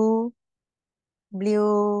blue,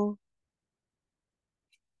 blue.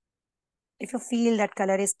 If you feel that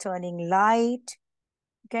color is turning light,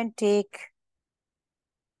 you can take,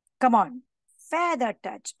 come on, feather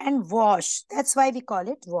touch and wash. That's why we call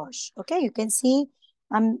it wash. Okay, you can see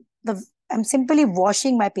I'm simply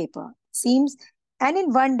washing my paper. Seams and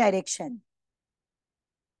in one direction.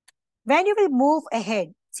 When you will move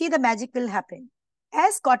ahead, see the magic will happen.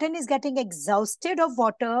 As cotton is getting exhausted of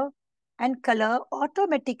water and color,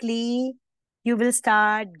 automatically you will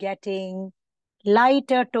start getting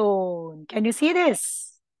lighter tone. Can you see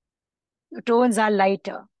this? The tones are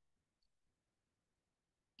lighter.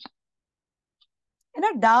 And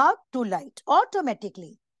a dark to light,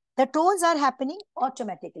 automatically. The tones are happening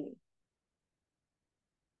automatically.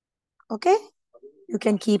 Okay? You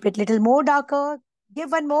can keep it little more darker. Give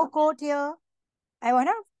one more coat here. I want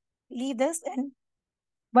to leave this and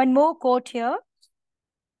one more coat here.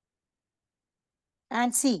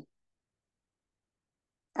 And see.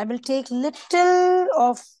 I will take little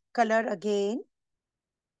of color again.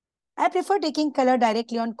 I prefer taking color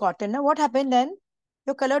directly on cotton. Now what happened then?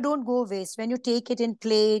 Your color don't go waste. When you take it in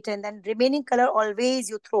plate and then remaining color always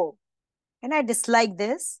you throw. And I dislike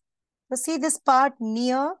this. So see this part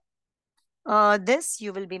near this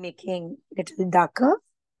you will be making little darker.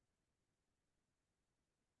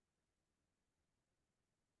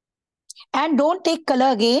 And don't take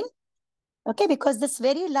color again. Okay, because this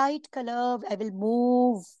very light color I will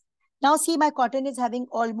move. Now see my cotton is having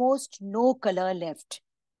almost no color left.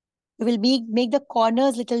 You will make the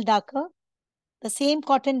corners little darker. The same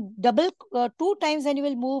cotton double two times when you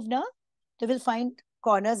will move now, you will find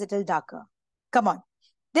corners little darker. Come on.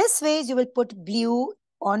 This way you will put blue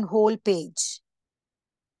on whole page.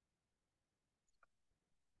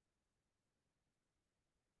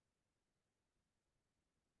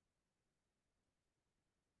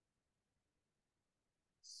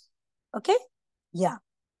 Okay? Yeah.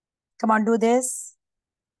 Come on, do this.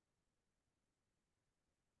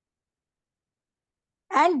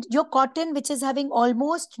 And your cotton, which is having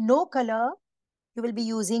almost no color, you will be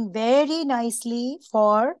using very nicely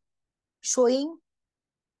for showing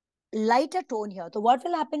lighter tone here. So what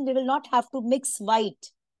will happen? We will not have to mix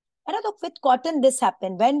white. And with cotton, this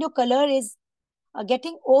happen. When your color is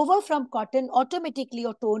getting over from cotton, automatically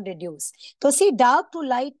your tone reduce. So see, dark to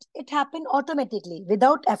light, it happen automatically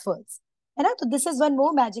without efforts. And so this is one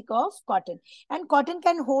more magic of cotton. And cotton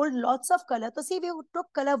can hold lots of color. So see, we took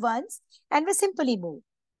color once and we simply move.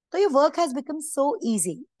 So your work has become so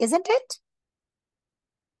easy, isn't it?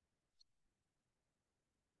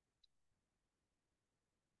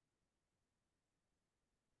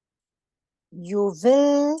 You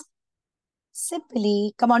will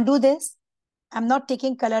simply, come on, do this. I'm not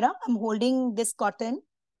taking color up. I'm holding this cotton,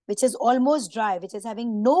 which is almost dry, which is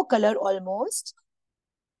having no color almost.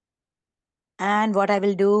 And what I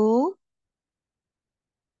will do,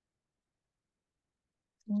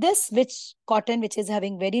 this which cotton, which is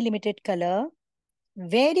having very limited color,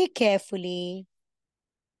 very carefully,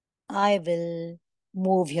 I will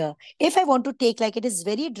move here. If I want to take, like it is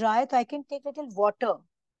very dry, so I can take little water.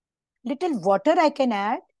 Little water I can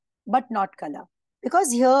add, but not color.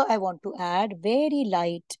 Because here I want to add very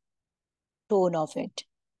light tone of it.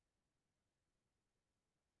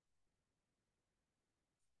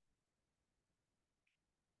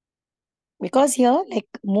 Because here, like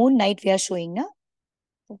moon night we are showing, na?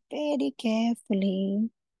 So very carefully,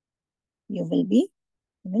 you will be,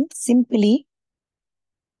 simply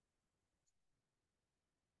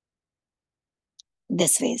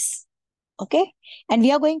this ways. Okay. And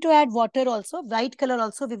we are going to add water also. White color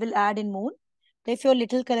also we will add in moon. So if your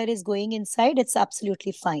little color is going inside, it's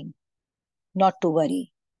absolutely fine. Not to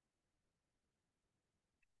worry.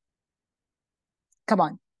 Come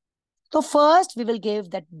on. So first we will give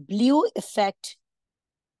that blue effect,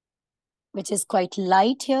 which is quite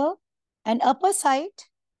light here. And upper side,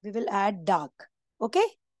 we will add dark. Okay.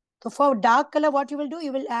 So for dark color, what you will do,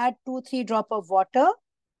 you will add 2-3 drop of water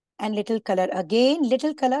and little color again.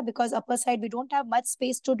 Little color because upper side we don't have much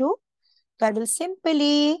space to do. So I will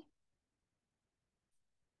simply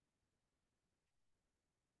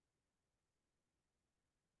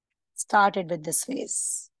started with this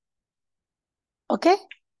phase. Okay?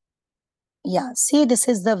 Yeah, see, this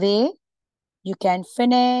is the way you can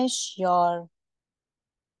finish your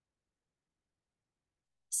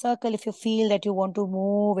circle. If you feel that you want to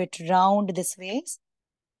move it round this ways,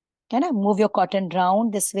 can I move your cotton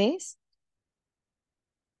round this ways?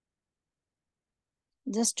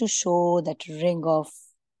 Just to show that ring of,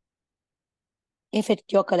 if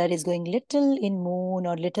your color is going little in moon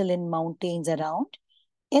or little in mountains around,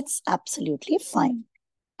 it's absolutely fine.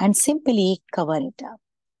 And simply cover it up.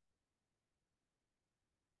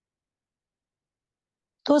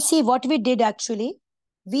 So see what we did actually.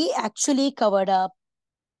 We actually covered up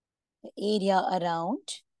the area around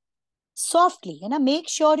softly. Make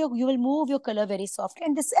sure you will move your color very softly.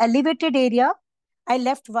 And this elevated area, I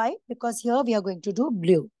left white because here we are going to do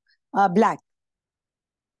black.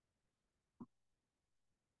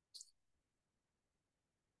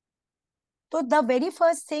 So the very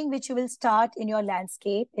first thing which you will start in your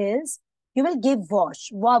landscape is you will give wash.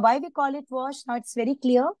 Why we call it wash? Now it's very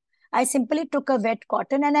clear. I simply took a wet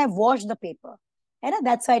cotton and I washed the paper.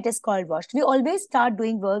 That's why it is called washed. We always start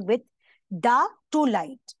doing work with dark to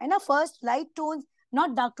light. First light tones,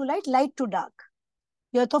 not dark to light, light to dark.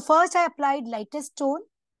 Yeah, so first I applied lightest tone,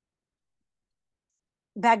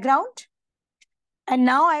 background. And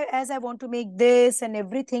now as I want to make this and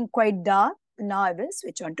everything quite dark, now I will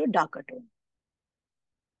switch on to darker tone.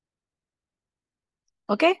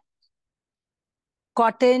 Okay?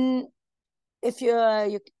 Cotton, if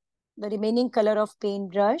the remaining color of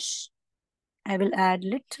paintbrush, I will add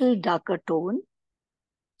little darker tone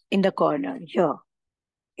in the corner here.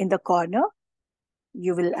 In the corner,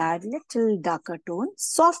 you will add little darker tone.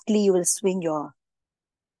 Softly, you will swing your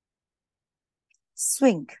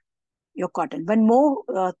cotton. One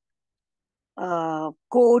more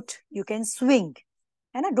coat, you can swing.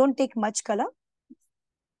 Don't take much color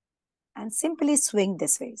and simply swing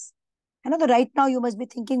this way. Right now you must be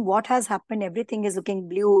thinking, what has happened? Everything is looking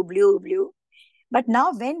blue, blue, blue. But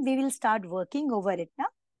now when we will start working over it,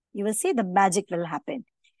 you will see the magic will happen.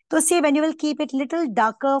 So see, when you will keep it little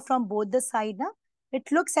darker from both the side,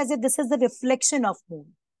 it looks as if this is the reflection of moon.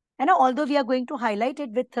 Although we are going to highlight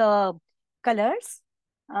it with colors,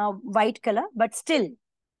 white color, but still.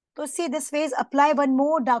 So see, this way is apply one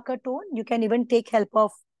more darker tone. You can even take help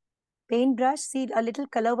of paintbrush. See, a little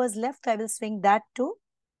color was left. I will swing that too.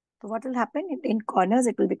 So what will happen? In corners,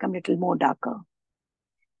 it will become a little more darker.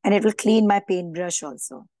 And it will clean my paintbrush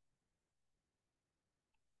also.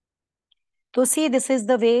 So see, this is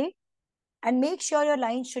the way. And make sure your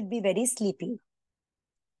line should be very sleepy.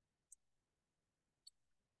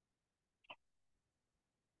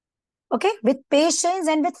 Okay, with patience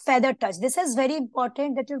and with feather touch. This is very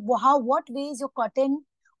important, that what ways your cotton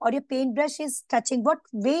or your paintbrush is touching, what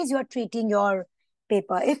ways you are treating your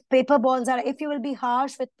paper. If paper balls are, if you will be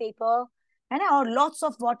harsh with paper, or lots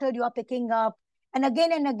of water you are picking up, and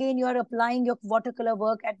again you are applying your watercolor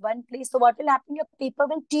work at one place, so what will happen? Your paper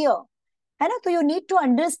will tear. So you need to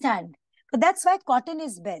understand. So that's why cotton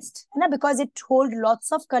is best, because it holds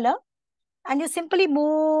lots of color. And you simply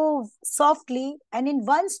move softly, and in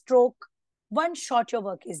one stroke, one shot, your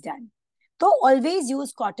work is done. So always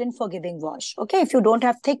use cotton for giving wash. Okay, if you don't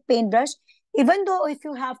have thick paintbrush, even though if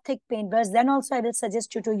you have thick paintbrush, then also I will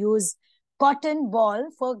suggest you to use cotton ball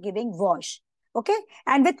for giving wash. Okay,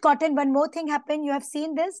 and with cotton, one more thing happen. You have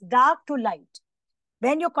seen this, dark to light.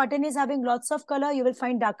 When your cotton is having lots of color, you will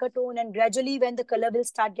find darker tone, and gradually when the color will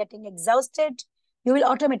start getting exhausted, you will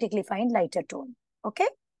automatically find lighter tone. Okay.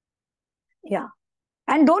 Yeah.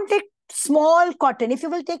 And don't take small cotton. If you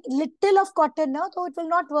will take little of cotton now, so it will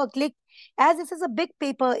not work. Like, as this is a big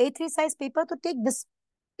paper, A3 size paper, to take this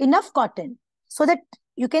enough cotton so that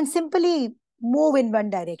you can simply move in one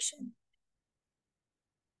direction.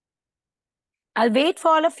 I'll wait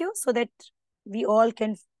for all of you so that we all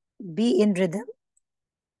can be in rhythm.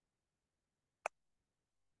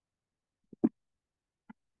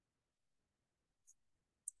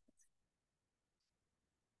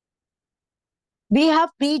 We have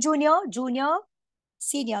pre-junior, junior,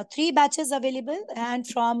 senior, 3 batches available. And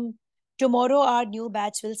from tomorrow, our new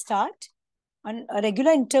batch will start. On a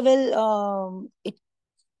regular interval, it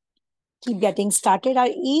keep getting started.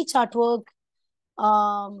 Each artwork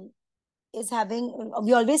is having,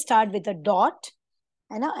 we always start with a dot,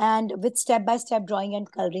 and with step-by-step drawing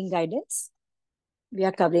and coloring guidance. We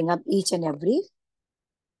are covering up each and every.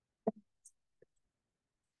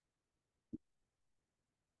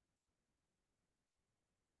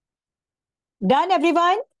 Done,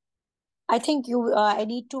 everyone? I think I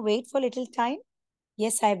need to wait for a little time.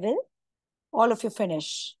 Yes, I will. All of you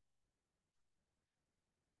finish.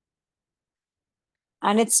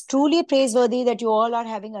 And it's truly praiseworthy that you all are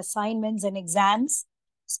having assignments and exams.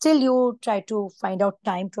 Still, you try to find out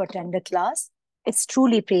time to attend the class. It's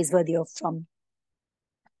truly praiseworthy of from.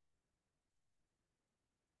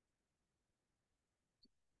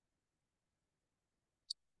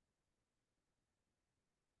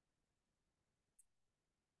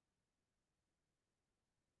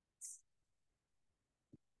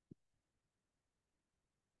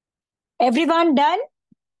 Everyone done?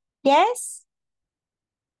 Yes?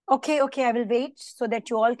 Okay, I will wait so that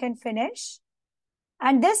you all can finish.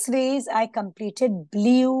 And this ways I completed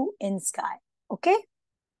blue in sky. Okay?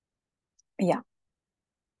 Yeah.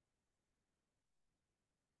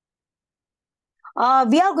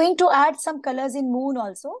 We are going to add some colors in moon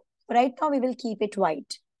also. Right now we will keep it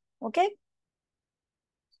white. Okay?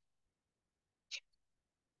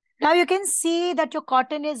 Now you can see that your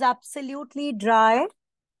cotton is absolutely dry.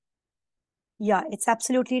 Yeah, it's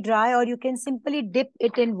absolutely dry, or you can simply dip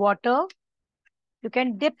it in water. You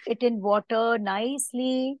can dip it in water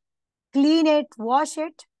nicely, clean it, wash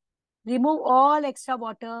it, remove all extra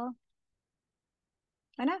water.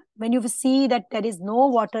 When you see that there is no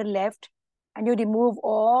water left and you remove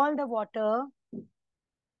all the water,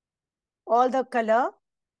 all the color,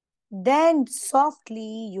 then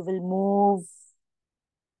softly you will move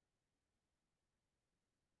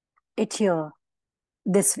it here,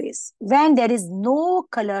 this ways. When there is no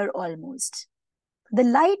color almost, the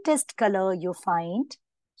lightest color you find,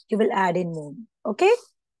 you will add in moon. Okay?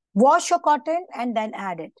 Wash your cotton and then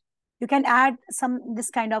add it. You can add this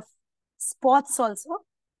kind of spots also.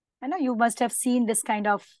 You must have seen this kind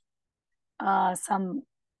of some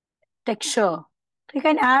texture. You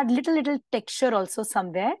can add little texture also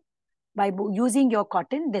somewhere by using your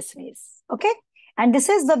cotton this ways. Okay? And this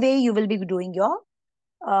is the way you will be doing your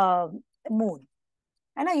moon.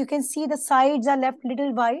 You can see the sides are left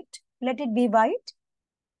little white. Let it be white.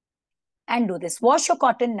 And do this. Wash your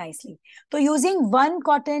cotton nicely. So using one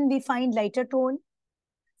cotton, we find lighter tone.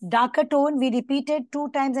 Darker tone, we repeat it 2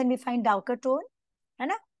 times and we find darker tone.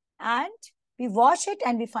 And we wash it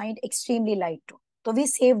and we find extremely light tone. So we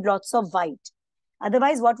saved lots of white.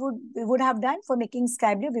 Otherwise, what we would have done for making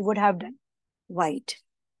sky blue? We would have done white.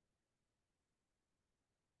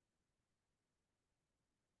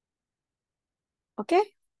 Okay?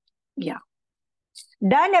 Yeah.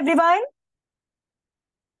 Done, everyone?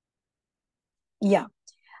 Yeah.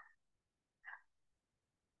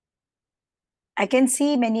 I can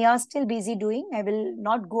see many are still busy doing. I will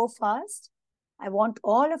not go fast. I want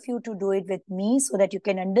all of you to do it with me so that you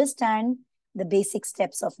can understand the basic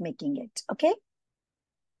steps of making it. Okay?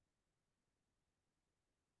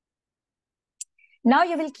 Now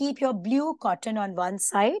you will keep your blue cotton on one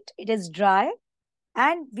side. It is dry.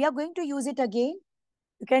 And we are going to use it again.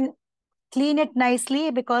 You can clean it nicely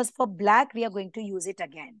because for black, we are going to use it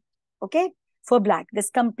again. Okay? For black. This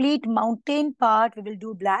complete mountain part, we will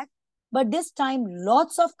do black. But this time,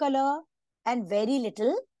 lots of color and very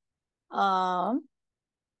little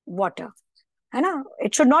water.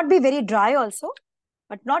 It should not be very dry also,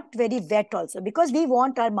 but not very wet also, because we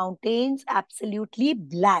want our mountains absolutely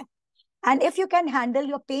black. And if you can handle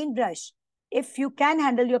your paintbrush,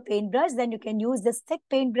 then you can use this thick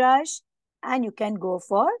paintbrush and you can go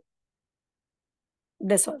for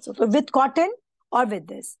this also. So with cotton or with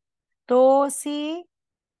this. So see,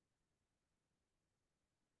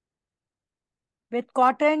 with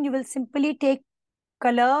cotton, you will simply take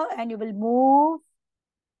color and you will move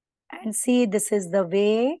and see this is the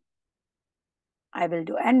way I will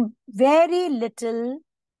do. And very little,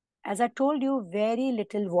 as I told you, very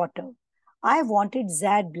little water. I wanted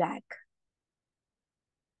Zad black.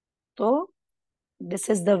 So this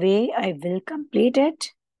is the way I will complete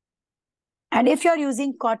it. And if you're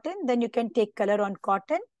using cotton, then you can take color on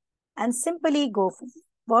cotton and simply go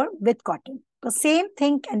for with cotton. The same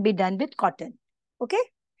thing can be done with cotton. Okay.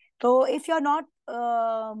 So if you're not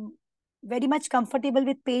very much comfortable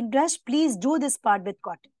with paintbrush, please do this part with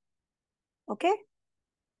cotton. Okay.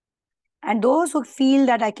 And those who feel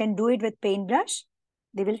that I can do it with paintbrush,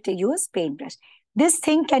 they will use paintbrush. This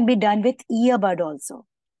thing can be done with earbud also.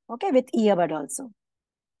 Okay, with earbud also.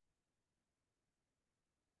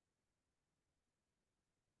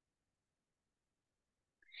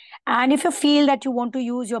 And if you feel that you want to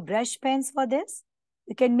use your brush pens for this,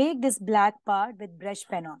 you can make this black part with brush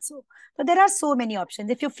pen also. So there are so many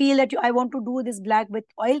options. If you feel that I want to do this black with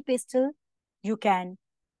oil pastel, you can.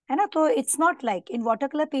 So it's not like in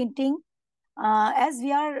watercolor painting, as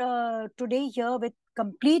we are today here with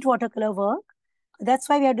complete watercolor work, that's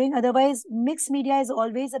why we are doing. Otherwise, mixed media is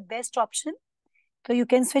always the best option. So you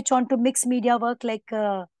can switch on to mixed media work like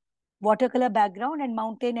watercolor background, and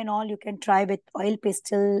mountain and all you can try with oil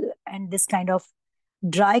pastel and this kind of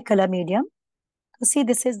dry color medium. So see,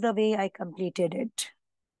 this is the way I completed it.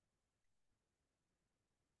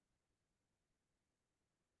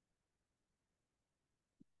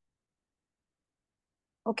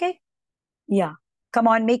 Okay. Yeah. Come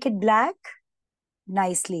on, make it black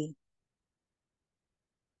nicely.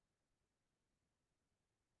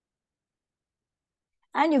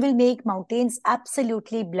 And you will make mountains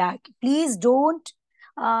absolutely black. Please don't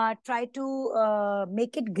try to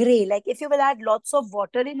make it gray. Like if you will add lots of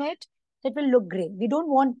water in it, it will look gray. We don't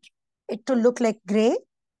want it to look like gray.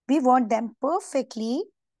 We want them perfectly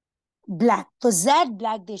black. So that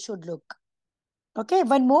black they should look. Okay,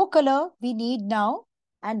 one more color we need now,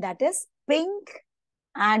 and that is pink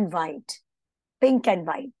and white. Pink and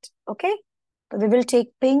white. Okay, so we will take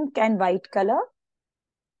pink and white color.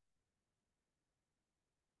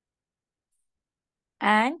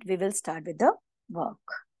 And we will start with the work.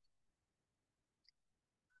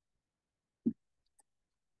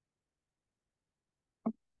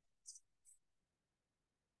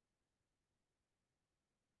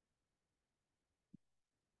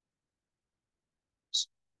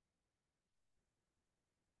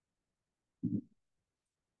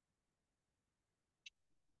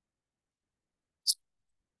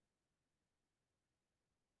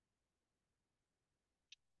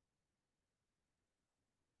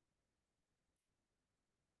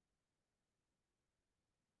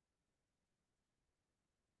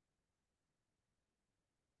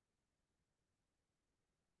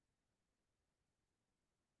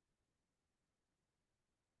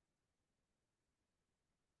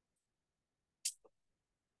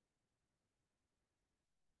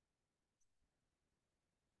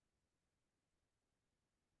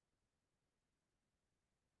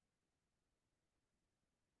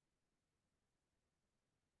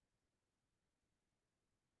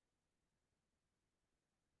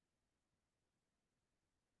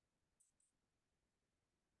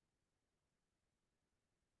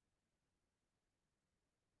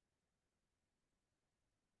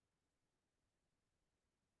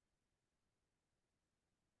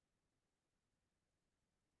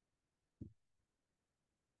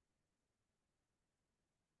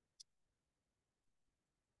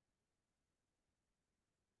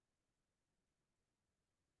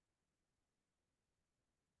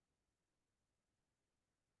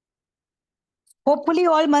 Hopefully,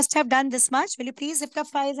 all must have done this much. Will you please lift up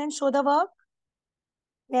files and show the work?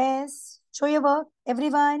 Yes, show your work,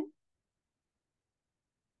 everyone.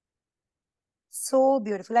 So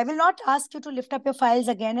beautiful. I will not ask you to lift up your files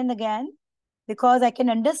again and again because I can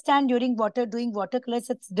understand during doing watercolors,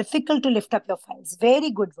 it's difficult to lift up your files. Very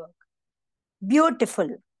good work. Beautiful.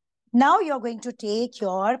 Now you're going to take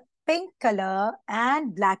your pink color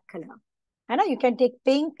and black color. And you can take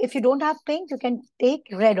pink. If you don't have pink, you can take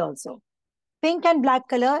red also. Pink and black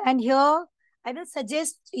color. And here, I will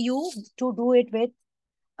suggest you to do it with,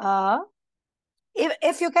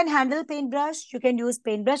 if you can handle paintbrush, you can use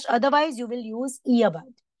paintbrush. Otherwise, you will use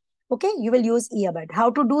earbud. Okay, you will use earbud.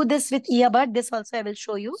 How to do this with earbud? This also I will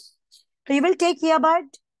show you. So you will take earbud,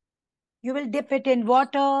 you will dip it in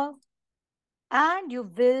water, and you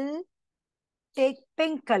will take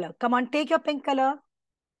pink color. Come on, take your pink color.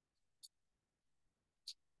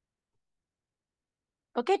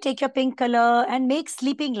 Okay, take your pink color and make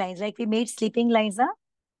sleeping lines like we made sleeping lines. Huh?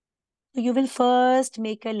 So you will first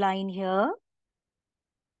make a line here.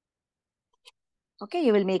 Okay,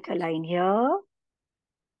 you will make a line here.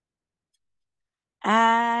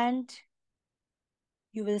 And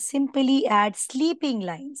you will simply add sleeping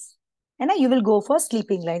lines. And you will go for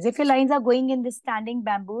sleeping lines. If your lines are going in the standing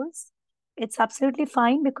bamboos, it's absolutely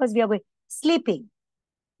fine because we are going sleeping.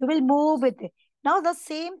 You will move with it. Now the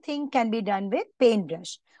same thing can be done with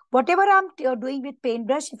paintbrush. Whatever I'm doing with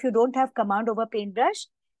paintbrush, if you don't have command over paintbrush,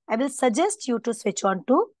 I will suggest you to switch on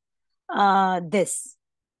to this.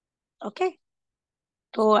 Okay.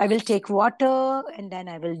 So I will take water and then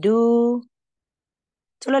I will do.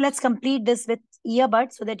 So let's complete this with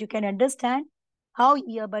earbud so that you can understand how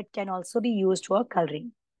earbud can also be used for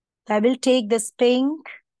coloring. So I will take this pink.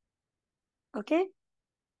 Okay.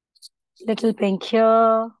 Little pink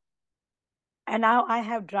here. And now I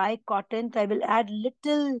have dry cotton. So I will add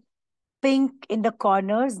little pink in the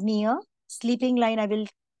corners near sleeping line I will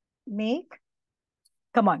make.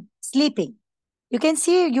 Come on, sleeping. You can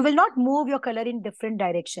see you will not move your color in different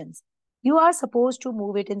directions. You are supposed to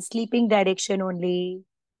move it in sleeping direction only.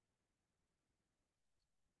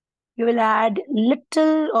 You will add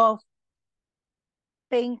little of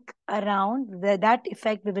pink around. That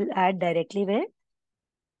effect we will add directly with.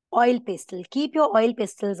 Oil pastel. Keep your oil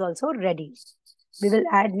pastels also ready. We will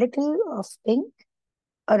add little of pink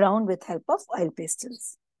around with help of oil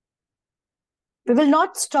pastels. We will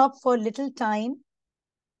not stop for little time,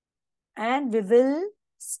 and we will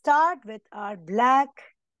start with our black,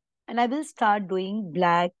 and I will start doing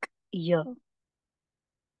black here.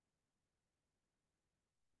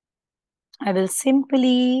 I will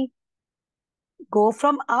simply go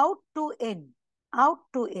from out to in, out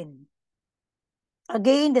to in.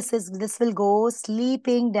 Again, this will go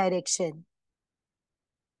sleeping direction,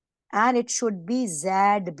 and it should be Z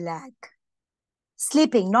black.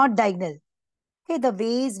 Sleeping, not diagonal. Okay, the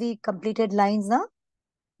ways we completed lines now.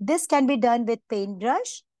 This can be done with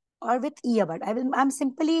paintbrush or with earbud. I'm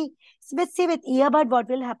simply, let's see with earbud, what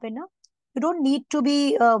will happen now? You don't need to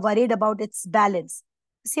be worried about its balance.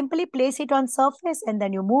 Simply place it on surface and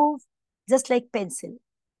then you move just like pencil.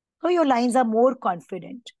 So your lines are more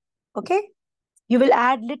confident. Okay. You will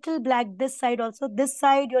add little black this side also. This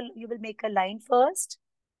side you will make a line first.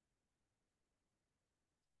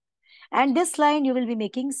 And this line you will be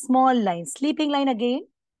making small lines. Sleeping line again.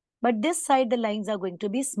 But this side the lines are going to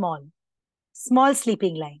be small. Small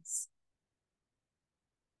sleeping lines.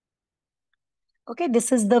 Okay,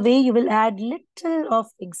 this is the way you will add little of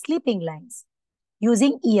sleeping lines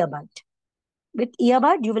using earbud. With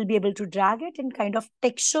earbud, you will be able to drag it and kind of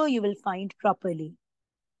texture you will find properly.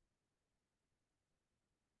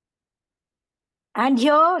 And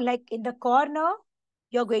here, like in the corner,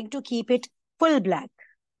 you're going to keep it full black.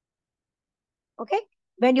 Okay,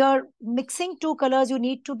 when you're mixing two colors, you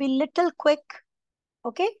need to be little quick.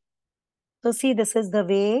 Okay, so see, this is the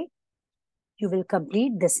way you will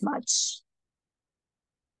complete this much.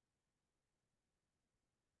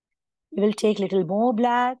 You will take little more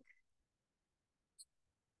black.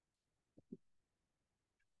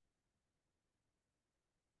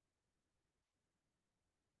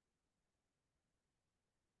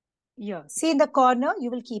 Yeah, see in the corner, you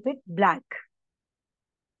will keep it black.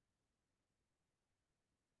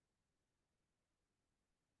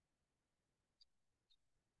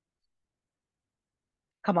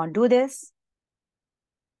 Come on, do this.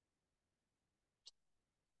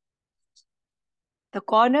 The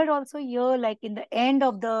corner also here, like in the end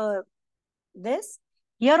of this,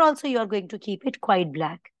 here also you are going to keep it quite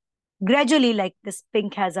black. Gradually, like this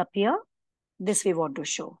pink has appeared, this we want to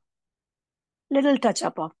show. Little touch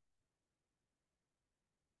up of.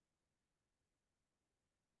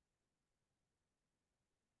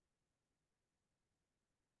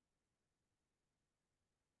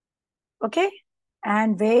 Okay.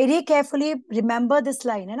 And very carefully remember this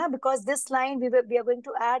line, because this line we are going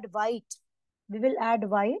to add white. We will add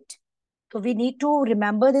white. So we need to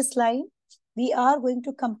remember this line. We are going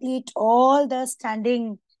to complete all the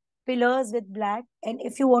standing pillars with black. And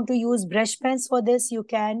if you want to use brush pens for this, you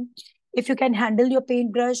can. If you can handle your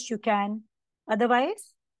paintbrush, you can.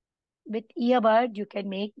 Otherwise, with earbud, you can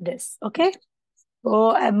make this. Okay.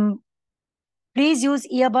 So please use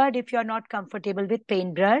earbud if you are not comfortable with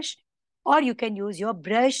paintbrush, or you can use your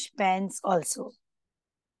brush pens also.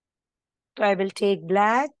 So I will take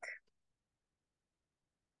black.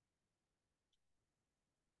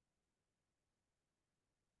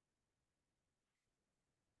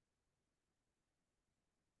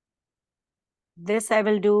 This I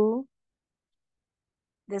will do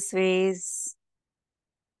this ways.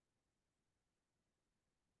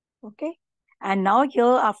 Okay. And now here,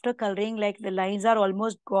 after coloring, like the lines are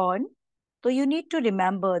almost gone. So you need to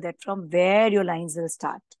remember that from where your lines will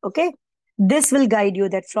start. Okay. This will guide you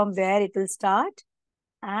that from where it will start.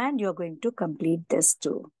 And you're going to complete this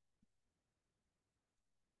too.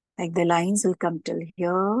 Like the lines will come till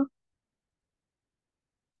here.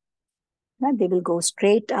 And they will go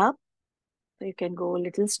straight up. So you can go a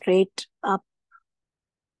little straight up.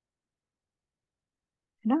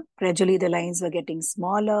 Gradually the lines were getting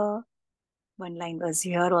smaller. One line was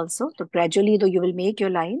here also. So gradually, though, you will make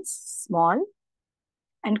your lines small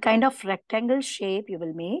and kind of rectangle shape you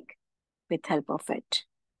will make with help of it.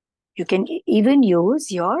 You can even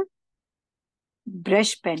use your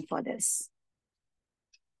brush pen for this.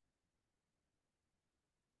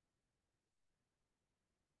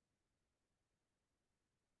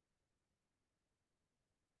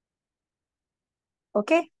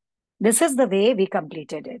 Okay, this is the way we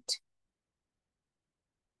completed it.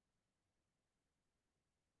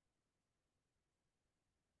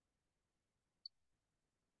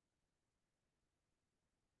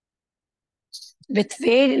 With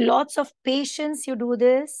lots of patience, you do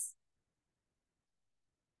this.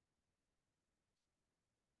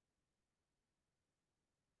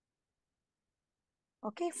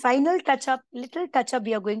 Okay, final touch up, little touch up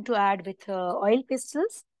we are going to add with oil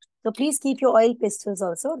pastels. So please keep your oil pastels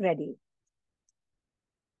also ready.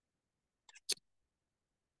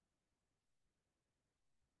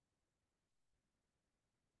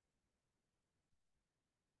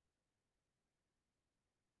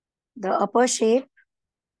 The upper shape,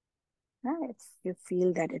 if you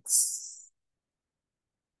feel that it's...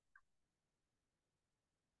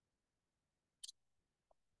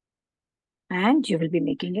 And you will be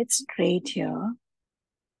making it straight here.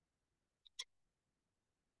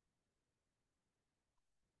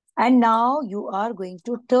 And now you are going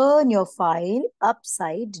to turn your file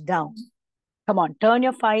upside down. Come on, turn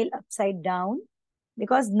your file upside down,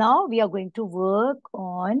 because now we are going to work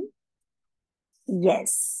on,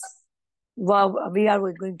 yes, we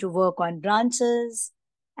are going to work on branches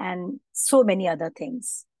and so many other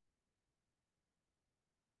things.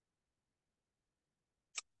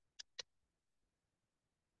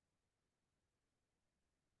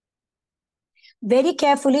 Very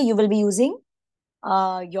carefully, you will be using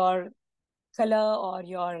your color or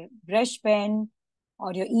your brush pen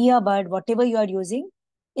or your earbud, whatever you are using.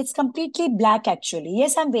 It's completely black actually.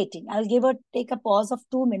 Yes, I'm waiting. I'll take a pause of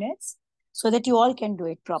 2 minutes so that you all can do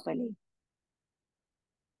it properly.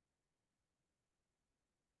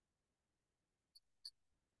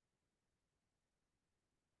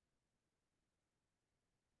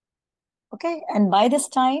 Okay, and by this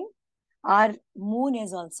time, our moon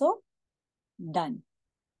is also done.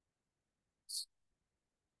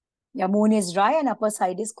 Your moon is dry and upper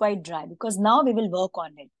side is quite dry, because now we will work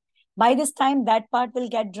on it. By this time, that part will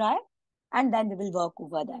get dry and then we will work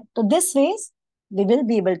over that. So this ways, we will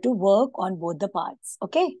be able to work on both the parts.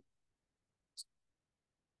 Okay.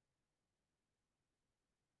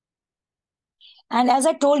 And as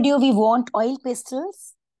I told you, we want oil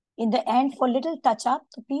pastels in the end for little touch up.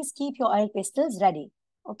 So please keep your oil pastels ready.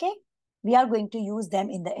 Okay. We are going to use them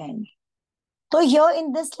in the end. So here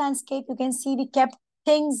in this landscape, you can see we kept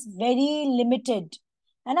things very limited.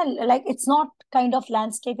 And like, it's not kind of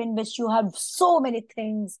landscape in which you have so many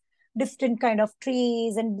things, different kind of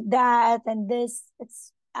trees and that and this.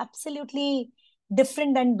 It's absolutely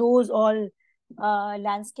different than those all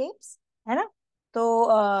landscapes. Right?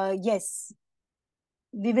 So yes,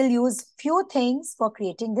 we will use few things for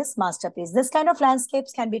creating this masterpiece. This kind of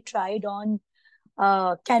landscapes can be tried on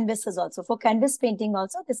canvases also. For canvas painting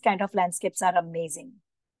also, this kind of landscapes are amazing.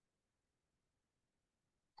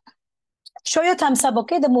 Show your thumbs up,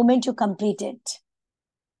 okay, the moment you complete it.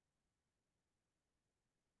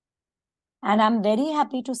 And I'm very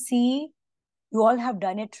happy to see you all have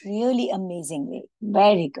done it really amazingly.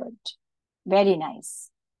 Very good. Very nice.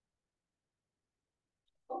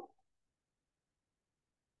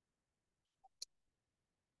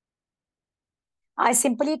 I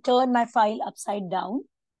simply turn my file upside down.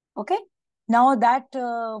 Okay. Now that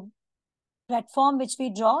platform which we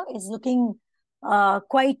draw is looking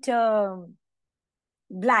quite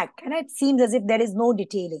black, and it seems as if there is no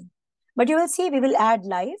detailing. But you will see we will add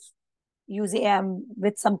life using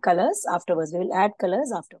with some colors afterwards. We will add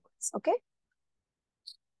colors afterwards. Okay.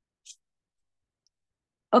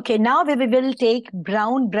 Okay, now we will take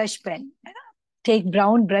brown brush pen. Take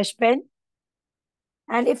brown brush pen.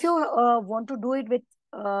 And if you want to do it with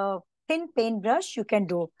thin paintbrush, you can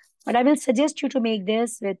do. But I will suggest you to make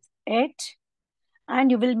this with it.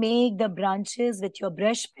 And you will make the branches with your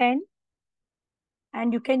brush pen.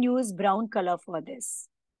 And you can use brown color for this.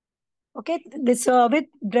 Okay, this with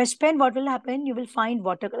brush pen, what will happen? You will find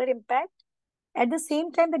watercolor impact. At the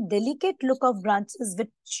same time, the delicate look of branches, which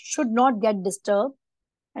should not get disturbed,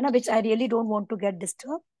 and which I really don't want to get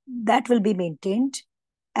disturbed, that will be maintained.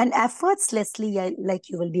 And effortlessly, like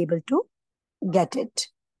you will be able to get it.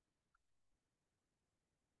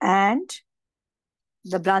 And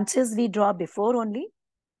the branches we draw before only,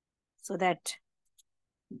 so that,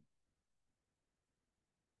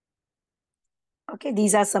 okay,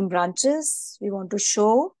 these are some branches we want to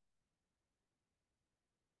show.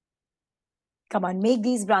 Come on, make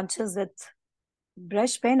these branches with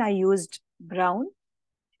brush pen. I used brown.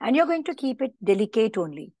 And you're going to keep it delicate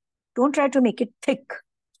only. Don't try to make it thick.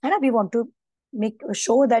 And we want to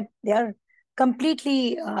show that they are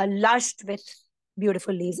completely lushed with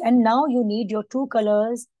beautiful leaves. And now you need your two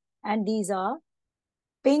colors, and these are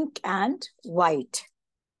pink and white.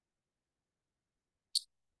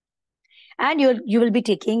 And you will be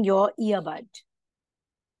taking your earbud.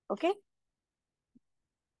 Okay.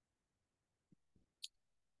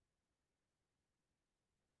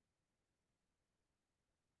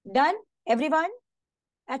 Done, everyone?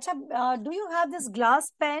 Acha, do you have this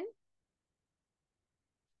glass pen?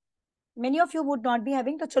 Many of you would not be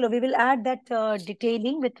having. So chalo, we will add that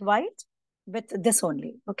detailing with white with this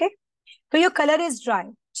only. Okay. So your color is dry.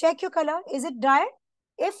 Check your color. Is it dry?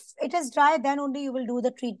 If it is dry, then only you will do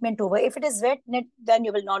the treatment over. If it is wet, then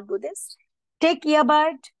you will not do this. Take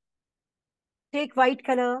earbud. Take white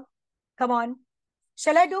color. Come on.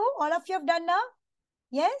 Shall I do? All of you have done now?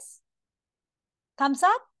 Yes? Thumbs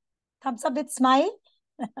up? Thumbs up with smile?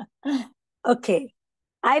 Okay.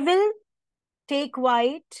 I will take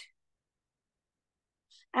white.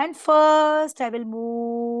 And first, I will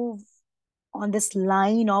move on this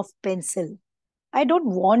line of pencil. I don't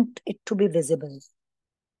want it to be visible.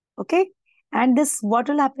 Okay? And this, what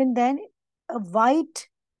will happen then? A white,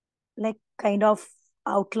 like kind of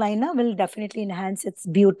outliner will definitely enhance its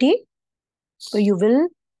beauty. So you will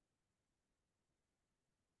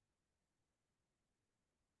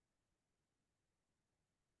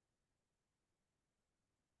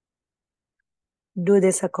do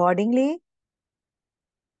this accordingly.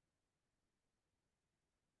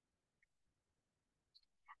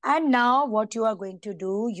 And now what you are going to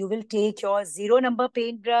do, you will take your 0 number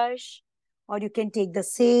paintbrush, or you can take the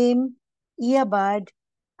same earbud,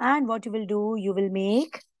 and what you will do, you will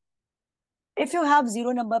make, if you have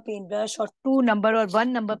 0 number paintbrush or 2 number or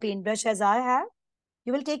 1 number paintbrush as I have,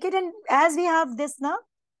 you will take it, and as we have this now,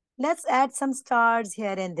 let's add some stars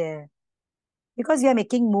here and there because we are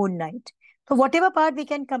making moon night. So whatever part we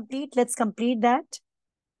can complete, let's complete that.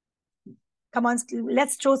 Come on,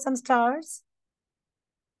 let's throw some stars.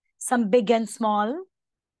 Some big and small.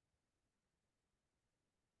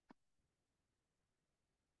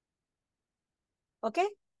 Okay.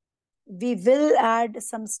 We will add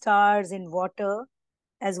some stars in water,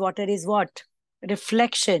 as water is what?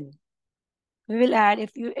 Reflection. We will add,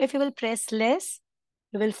 if you will press less,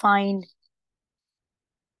 you will find,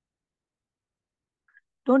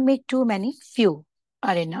 don't make too many, few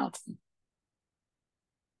are enough.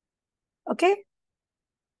 Okay.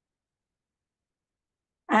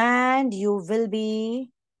 And you will be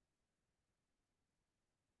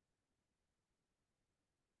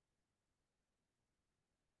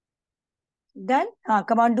done.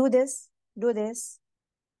 Come on, do this. Do this.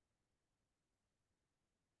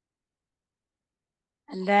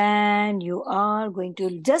 And then you are going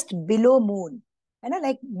to just below moon. And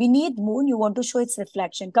like beneath moon, you want to show its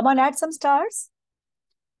reflection. Come on, add some stars.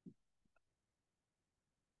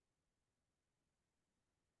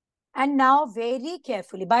 And now very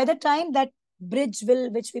carefully, by the time that bridge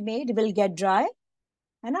which we made will get dry,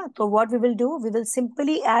 so what we will do, we will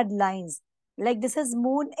simply add lines. Like this is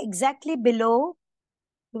moon, exactly below,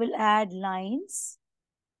 we will add lines.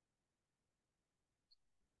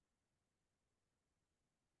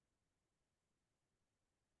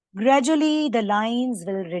 Gradually, the lines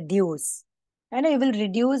will reduce. And you will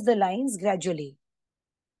reduce the lines gradually.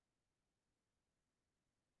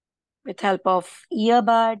 With help of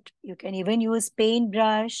earbud, you can even use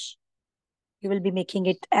paintbrush. You will be making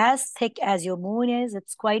it as thick as your moon is.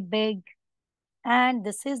 It's quite big. And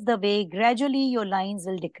this is the way gradually your lines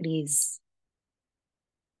will decrease.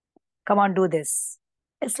 Come on, do this.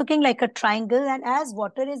 It's looking like a triangle, and as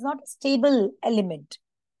water is not a stable element,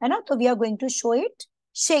 so we are going to show it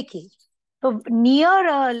shaky. So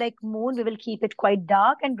near like moon, we will keep it quite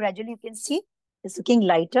dark, and gradually you can see it's looking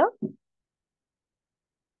lighter.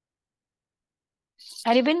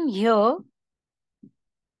 And even here,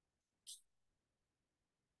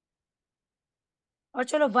 or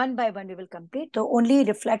chalo, one by one we will complete. So only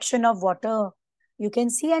reflection of water you can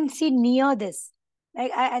see, and see near this.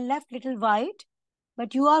 Like I left little white,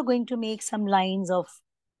 but you are going to make some lines of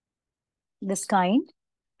this kind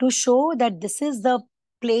to show that this is the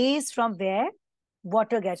place from where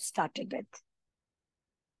water gets started with.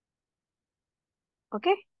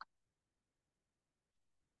 Okay.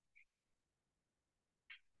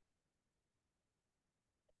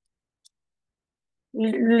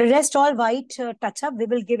 Rest all white touch up we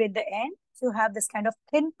will give at the end. If you have this kind of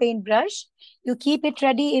thin paintbrush, you keep it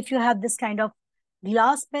ready. If you have this kind of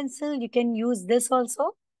glass pencil, you can use this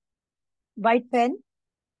also, white pen.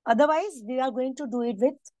 Otherwise, we are going to do it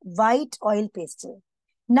with white oil pastel.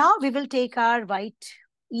 Now we will take our white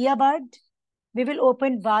earbud. We will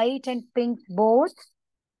open white and pink both.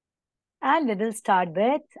 And we will start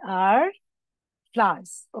with our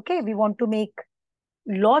flowers. Okay, we want to make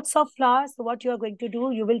lots of flowers. So what you are going to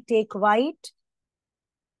do, you will take white,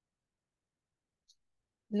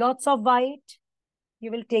 lots of white. You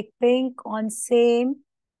will take pink on same,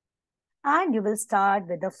 and you will start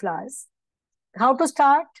with the flowers. How to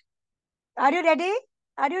start? Are you ready?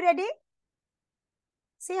 Are you ready?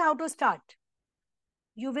 See how to start.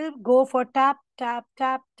 You will go for tap, tap,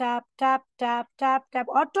 tap, tap, tap, tap, tap, tap.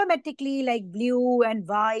 Automatically, like blue and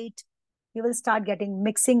white, you will start getting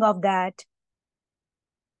mixing of that.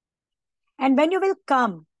 And when you will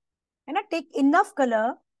come, take enough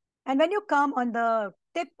color, and when you come on the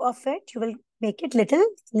tip of it, you will make it little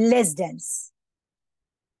less dense.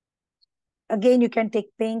 Again, you can take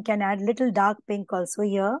pink and add little dark pink also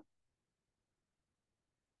here.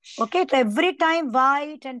 Okay, so every time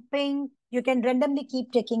white and pink, you can randomly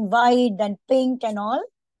keep taking white, then pink and all.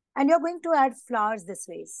 And you're going to add flowers this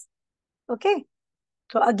ways. Okay,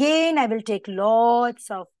 so again, I will take lots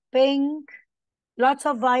of pink, lots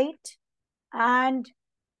of white and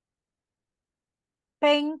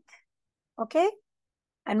pink. Okay,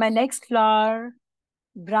 and my next flower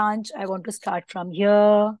branch, I want to start from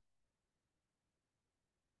here.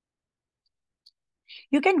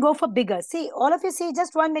 You can go for bigger. See, all of you see,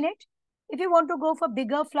 just 1 minute. If you want to go for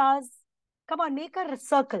bigger flowers, come on, make a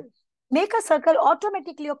circle. Make a circle,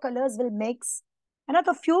 automatically your colors will mix. And at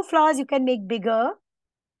a few flowers, you can make bigger.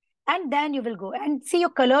 And then you will go. And see, your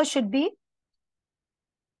color should be.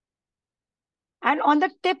 And on the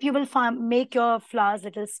tip, you will make your flowers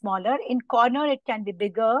little smaller. In corner, it can be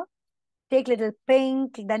bigger. Take little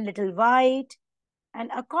pink, then little white. And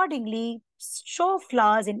accordingly, show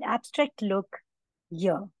flowers in abstract look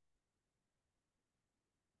here.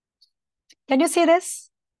 Can you see this?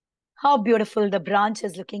 How beautiful the branch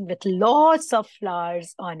is looking with lots of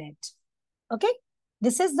flowers on it. Okay,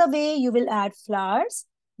 this is the way you will add flowers.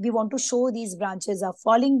 We want to show these branches are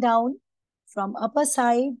falling down from upper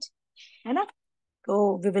side.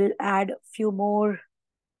 So we will add few more.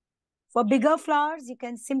 For bigger flowers, you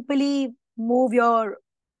can simply move your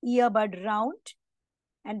earbud round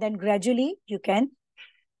and then gradually you can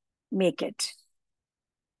make it.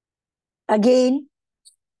 Again,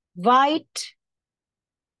 white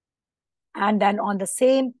and then on the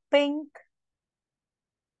same pink,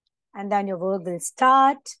 and then your work will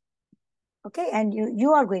start. Okay, and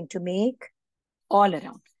you are going to make all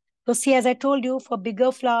around. So see, as I told you, for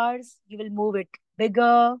bigger flowers, you will move it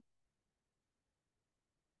bigger.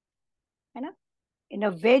 In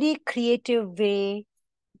a very creative way,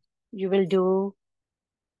 you will do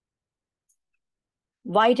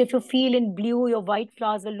white. If you feel in blue, your white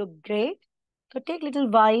flowers will look great. So take little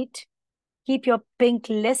white, keep your pink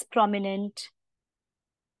less prominent,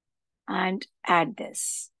 and add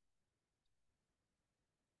this.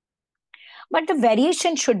 But the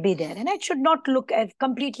variation should be there, and it should not look as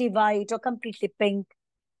completely white or completely pink.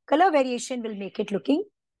 Color variation will make it looking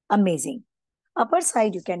amazing. Upper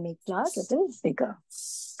side, you can make flowers a little bigger.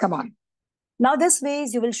 Come on. Now this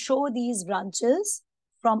ways, you will show these branches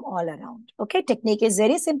from all around. Okay, technique is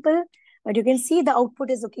very simple, but you can see the output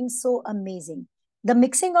is looking so amazing. The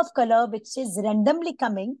mixing of color, which is randomly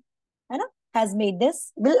coming, has made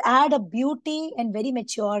this, will add a beauty and very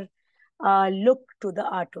mature look to the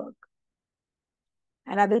artwork.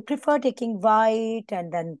 And I will prefer taking white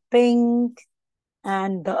and then pink.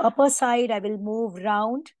 And the upper side, I will move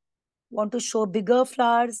round. Want to show bigger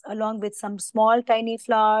flowers along with some small tiny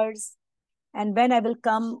flowers. And when I will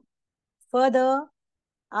come further,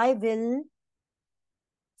 I will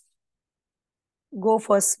go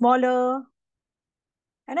for smaller.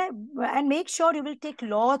 And make sure you will take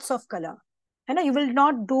lots of color. And you will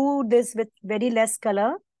not do this with very less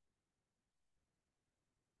color.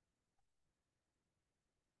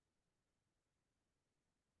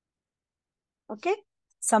 Okay,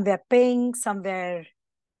 somewhere pink, somewhere,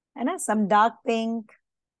 some dark pink.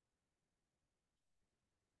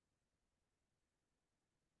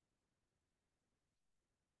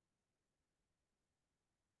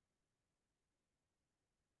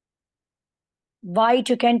 White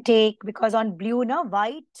you can take, because on blue, now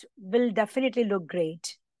white will definitely look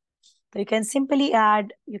great. So you can simply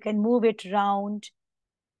add, you can move it round,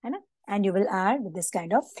 and you will add this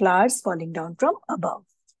kind of flowers falling down from above.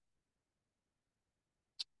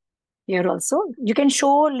 Here also, you can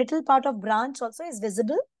show little part of branch also is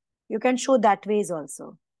visible. You can show that ways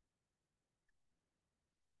also.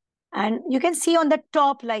 And you can see on the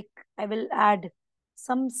top, like I will add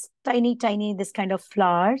some tiny, this kind of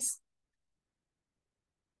flowers.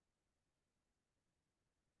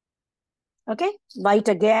 Okay, white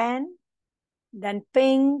again, then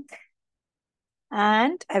pink.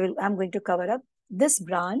 And I'm going to cover up this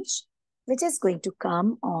branch, which is going to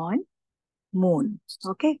come on moon.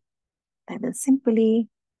 Okay, I will simply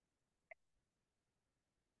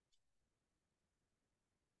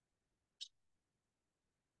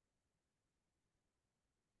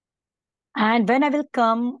and when I will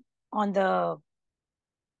come on the,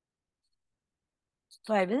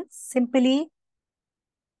 so I will simply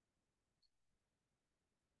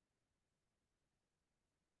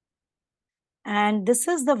and this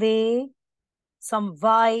is the way some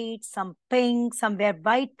white, some pink, somewhere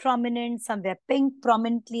white prominent, somewhere pink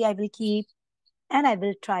prominently I will keep. And I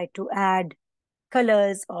will try to add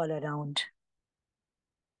colors all around.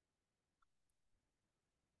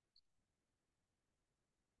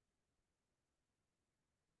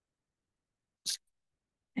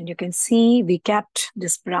 And you can see we kept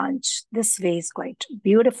this branch. This way is quite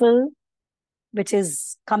beautiful, which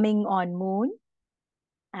is coming on moon.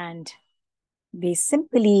 And we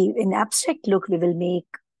simply, in abstract look, we will make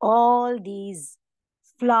all these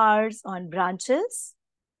flowers on branches.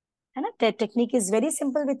 And the technique is very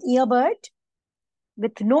simple with earbud,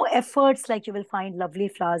 with no efforts, like you will find lovely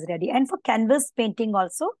flowers ready. And for canvas painting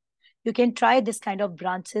also, you can try this kind of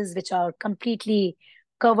branches which are completely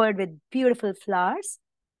covered with beautiful flowers.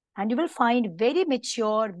 And you will find very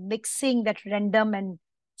mature mixing, that random and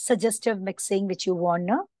suggestive mixing which you want.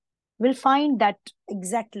 You will find that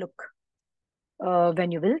exact look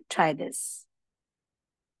when you will try this.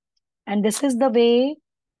 And this is the way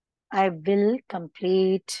I will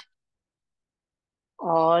complete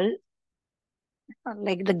all,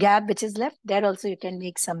 like the gap which is left. There also you can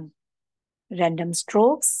make some random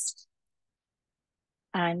strokes.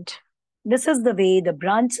 And this is the way the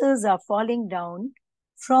branches are falling down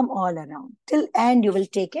from all around. Till end you will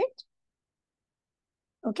take it.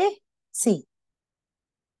 Okay, see.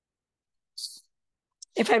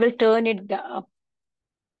 If I will turn it up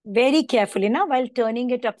very carefully now, while turning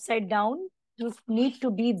it upside down, you need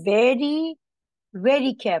to be very,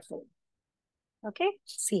 very careful. Okay,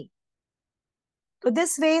 see. So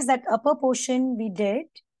this way is that upper portion we did,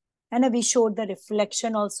 and we showed the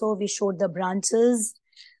reflection also. We showed the branches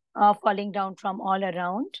falling down from all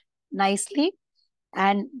around nicely.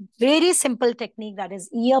 And very simple technique, that is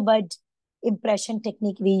earbud impression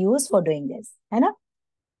technique we use for doing this. Hai na?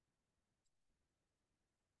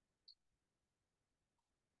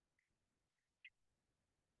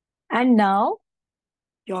 And now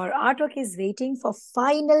your artwork is waiting for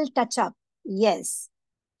final touch-up. Yes.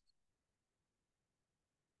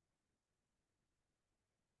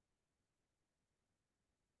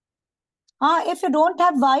 If you don't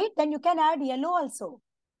have white, then you can add yellow also.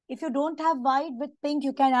 If you don't have white with pink,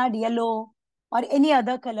 you can add yellow or any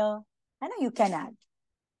other color. And you can add.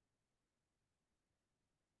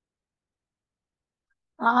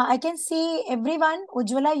 I can see everyone.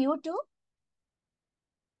 Ujjwala, you too?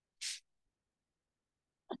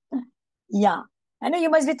 Yeah. I know you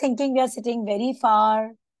must be thinking we are sitting very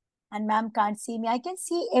far and ma'am can't see me. I can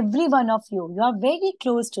see every one of you. You are very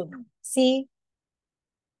close to me. See?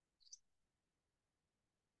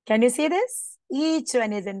 Can you see this? Each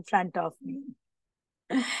one is in front of me.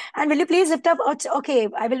 And will you please lift up? Okay,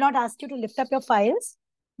 I will not ask you to lift up your files,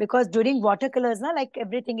 because during watercolors, like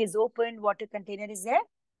everything is open, water container is there.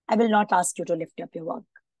 I will not ask you to lift up your work.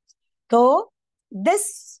 So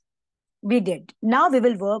this we did. Now we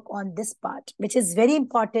will work on this part, which is very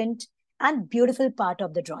important and beautiful part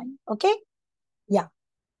of the drawing. Okay? Yeah.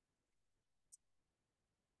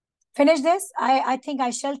 Finish this. I think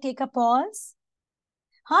I shall take a pause.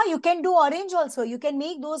 You can do orange also. You can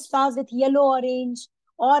make those flowers with yellow,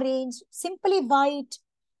 orange, simply white,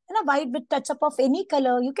 white with touch-up of any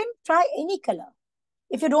color. You can try any color.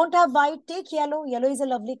 If you don't have white, take yellow. Yellow is a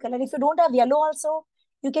lovely color. If you don't have yellow also,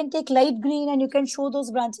 you can take light green and you can show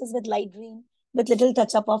those branches with light green with little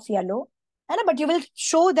touch-up of yellow. But you will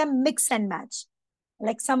show them mix and match,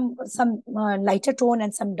 like some lighter tone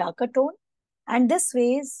and some darker tone. And this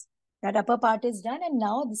ways, that upper part is done. And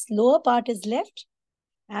now this lower part is left.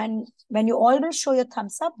 And when you all will show your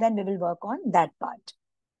thumbs up, then we will work on that part.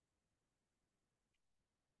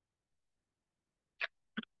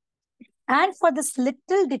 And for this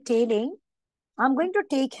little detailing, I'm going to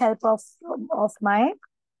take help of my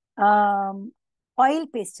oil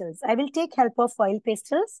pastels. I will take help of oil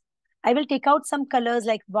pastels. I will take out some colors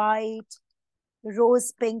like white,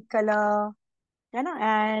 rose pink color,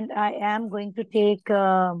 and I am going to take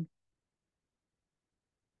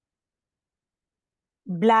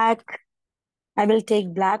black. I will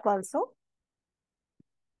take black also.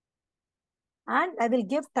 And I will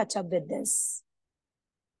give touch up with this.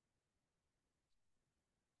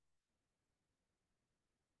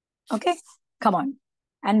 Okay, come on.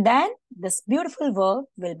 And then this beautiful work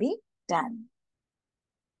will be done.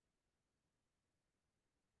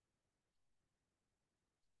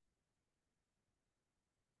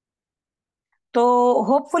 So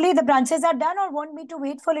hopefully the branches are done, or want me to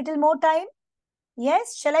wait for a little more time?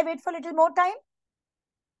 Yes, shall I wait for a little more time?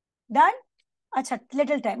 Done? Acha,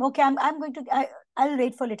 little time. Okay, I'm going to, I'll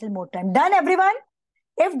wait for a little more time. Done, everyone?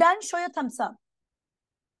 If done, show your thumbs up.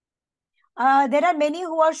 There are many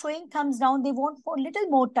who are showing thumbs down. They want for a little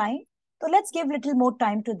more time. So let's give little more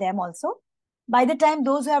time to them also. By the time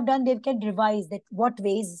those who have done, they can revise that what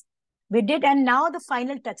ways we did. And now the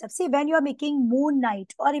final touch up. See, when you are making moon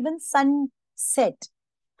night or even sunset,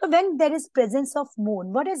 so when there is presence of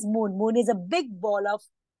moon, what is moon? Moon is a big ball of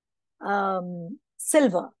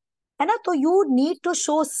silver. So you need to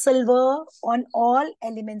show silver on all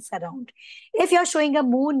elements around. If you're showing a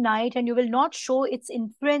moon night and you will not show its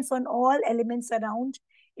influence on all elements around,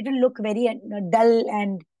 it will look very dull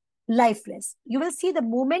and lifeless. You will see the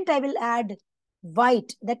moment I will add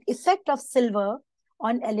white, that effect of silver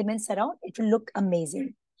on elements around, it will look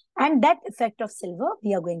amazing. And that effect of silver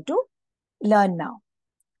we are going to learn now.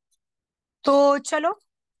 So, chalo,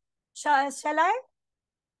 shall I?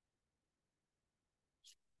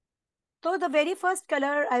 So the very first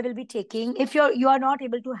color I will be taking, if you are not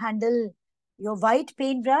able to handle your white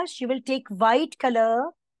paintbrush, you will take white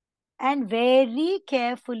color and very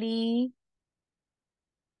carefully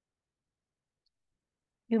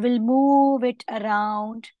you will move it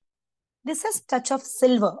around. This is touch of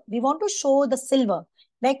silver. We want to show the silver.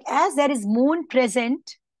 Like as there is moon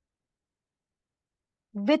present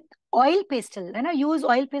with oil pastel. And I use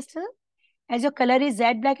oil pastel as your color is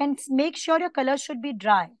jet black, and make sure your color should be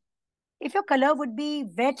dry. If your color would be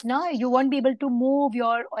wet, now you won't be able to move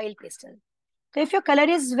your oil pastel. So if your color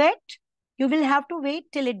is wet, you will have to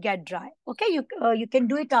wait till it get dry. Okay, you can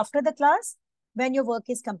do it after the class when your work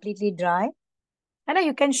is completely dry. And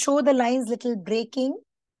you can show the lines little breaking.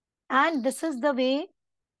 And this is the way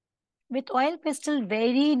with oil pastel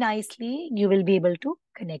very nicely you will be able to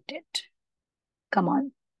connect it. Come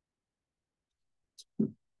on.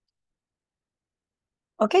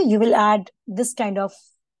 Okay, you will add this kind of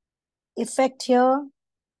effect here.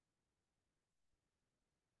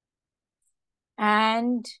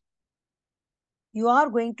 And you are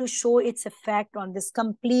going to show its effect on this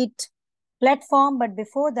complete platform. But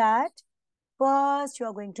before that, first you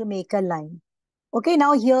are going to make a line. Okay,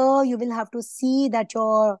 now here you will have to see that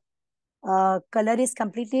your color is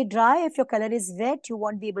completely dry. If your color is wet, you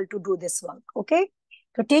won't be able to do this work. Okay,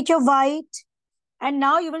 so take your white and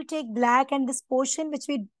now you will take black, and this portion which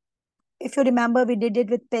we, if you remember, we did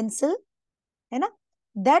it with pencil.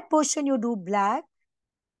 That portion you do black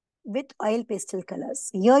with oil pastel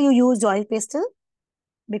colors. Here you used oil pastel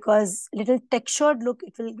because little textured look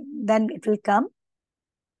it will come.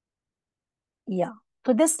 Yeah.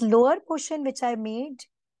 So this lower portion which I made,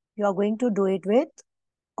 you are going to do it with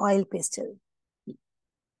oil pastel.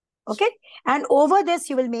 Okay. And over this,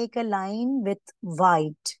 you will make a line with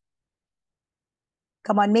white.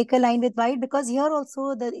 Come on, make a line with white, because here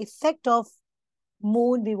also the effect of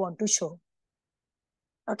moon we want to show.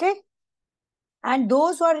 Okay. And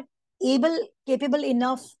those who are capable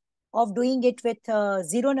enough of doing it with a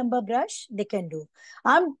 0 number brush, they can do.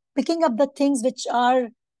 I'm picking up the things which are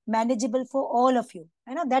manageable for all of you.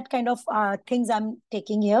 That kind of things I'm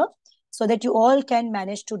taking here so that you all can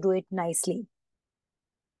manage to do it nicely.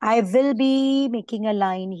 I will be making a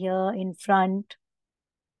line here in front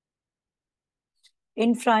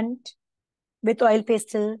with oil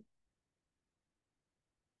pastel.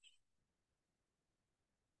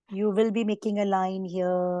 You will be making a line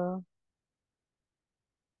here.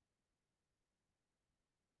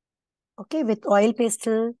 Okay, with oil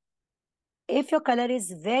pastel. If your color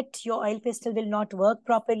is wet, your oil pastel will not work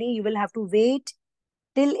properly. You will have to wait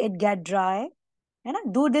till it get dry.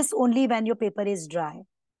 Do this only when your paper is dry.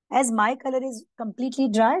 As my color is completely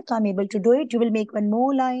dry, so I'm able to do it. You will make one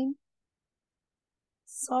more line.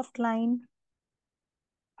 Soft line.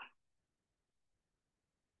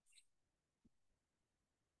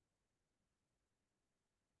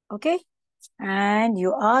 Okay. And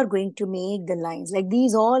you are going to make the lines. Like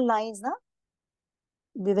these all lines,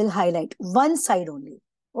 we will highlight one side only.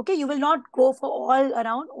 Okay, you will not go for all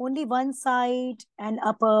around, only one side and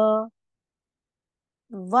upper,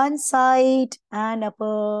 one side and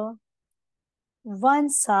upper, one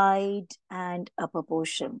side and upper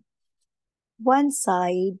portion, one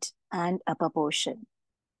side and upper portion.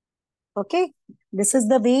 Okay, this is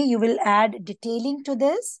the way you will add detailing to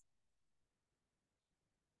this.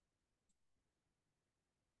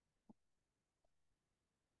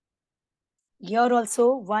 Here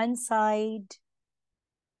also one side,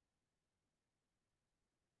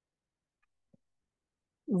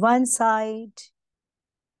 one side.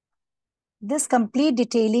 This complete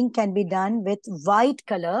detailing can be done with white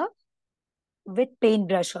color, with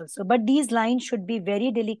paintbrush also. But these lines should be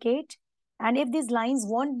very delicate. And if these lines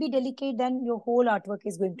won't be delicate, then your whole artwork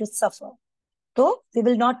is going to suffer. So we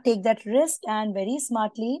will not take that risk, and very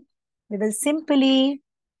smartly, we will simply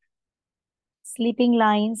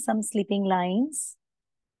some sleeping lines.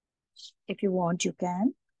 If you want, you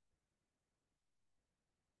can.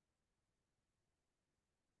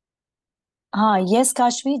 Yes,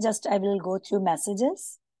 Kashvi, just I will go through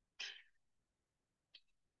messages.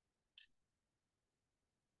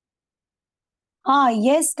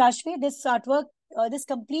 Yes, Kashvi, this artwork, this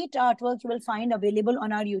complete artwork you will find available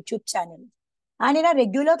on our YouTube channel. And in our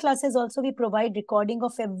regular classes also, we provide recording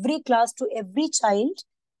of every class to every child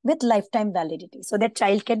with lifetime validity. So that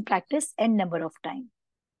child can practice n number of time.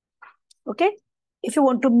 Okay? If you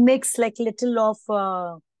want to mix like little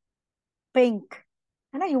of pink,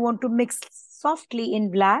 and you want to mix softly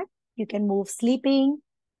in black, you can move sleeping.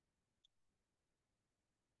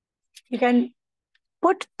 You can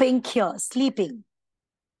put pink here, sleeping,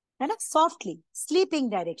 and softly, sleeping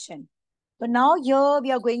direction. So now here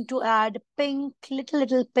we are going to add pink,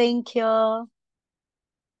 little pink here.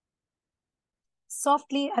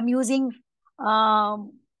 Softly, I'm using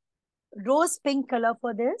rose pink color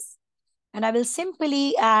for this. And I will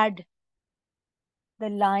simply add the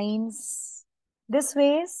lines this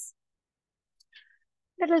ways.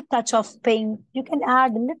 Little touch of pink. You can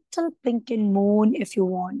add little pink in moon if you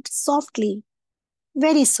want. Softly,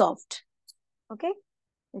 very soft. Okay,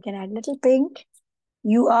 you can add little pink.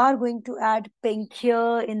 You are going to add pink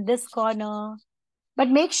here in this corner. But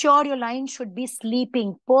make sure your line should be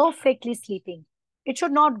sleeping, perfectly sleeping. It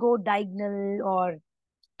should not go diagonal or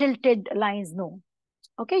tilted lines, no.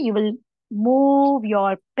 Okay, you will move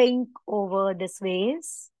your pink over this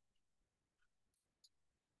ways.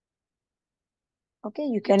 Okay,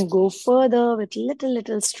 you can go further with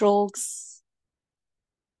little strokes.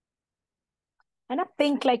 And a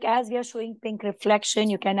pink, like as we are showing pink reflection,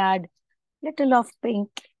 you can add little of pink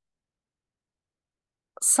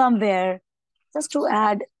somewhere just to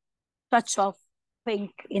add touch of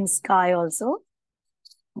pink in sky also.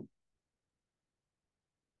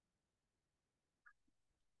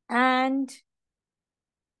 And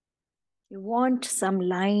you want some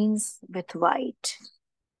lines with white.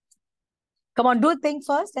 Come on, do pink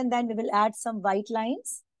first and then we will add some white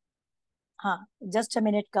lines. Just a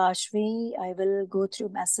minute, Kashvi. I will go through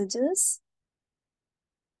messages.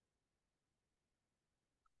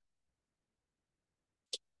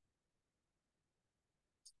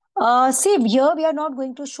 See, here we are not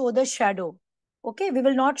going to show the shadow. Okay, we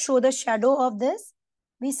will not show the shadow of this.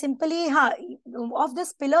 We simply, of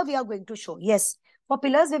this pillar we are going to show. Yes, for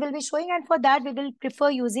pillars we will be showing, and for that we will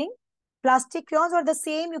prefer using plastic crayons or the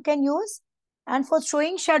same you can use. And for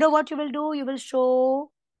showing shadow, what you will do, you will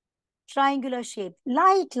show triangular shape,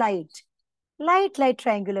 light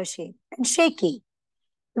triangular shape and shaky.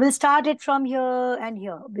 We will start it from here and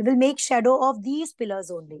here. We will make shadow of these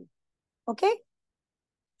pillars only. Okay.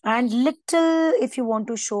 And little, if you want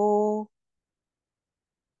to show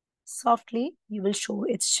softly, you will show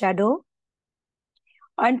its shadow.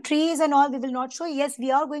 And trees and all, we will not show. Yes,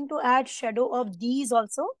 we are going to add shadow of these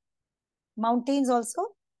also. Mountains also.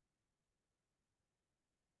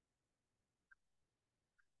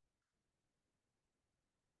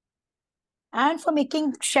 And for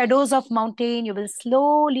making shadows of mountain, you will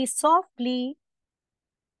slowly, softly,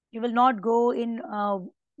 you will not go in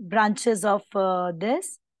branches of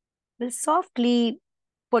this. Will softly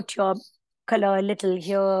put your color a little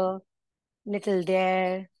here, little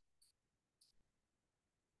there.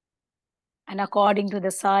 And according to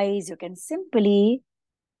the size, you can simply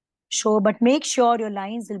show, but make sure your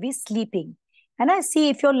lines will be sleeping. And I see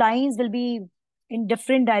if your lines will be in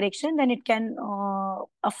different direction, then it can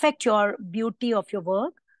affect your beauty of your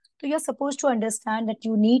work. So you're supposed to understand that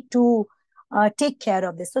you need to take care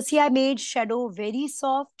of this. So see, I made shadow very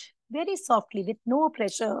soft, very softly with no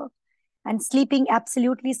pressure and sleeping,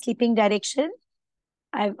 absolutely sleeping direction.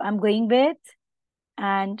 I'm going with,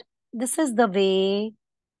 and this is the way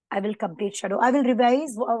I will complete shadow. I will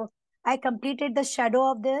revise. I completed the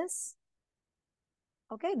shadow of this.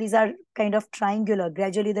 Okay, these are kind of triangular.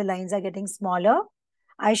 Gradually, the lines are getting smaller.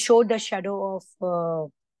 I showed the shadow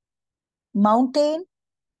of mountain.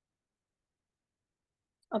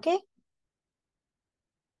 Okay.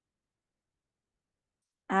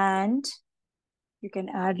 And you can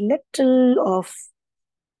add little of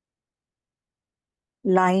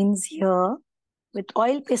lines here. With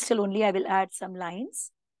oil pastel only, I will add some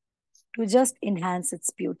lines to just enhance its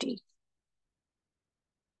beauty.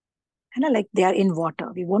 And like they are in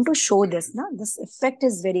water. We want to show this. Now, this effect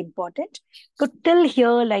is very important. So till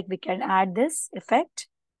here, like we can add this effect,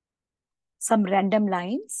 some random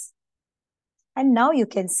lines. And now you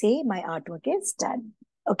can say my artwork is done.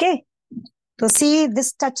 Okay. So see,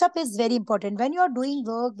 this touch-up is very important. When you are doing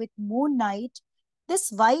work with moon night,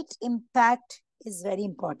 this white impact is very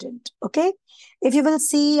important. Okay. If you will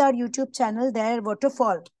see our YouTube channel there,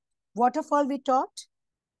 waterfall. Waterfall we taught.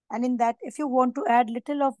 And in that, if you want to add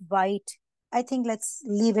little of white, I think let's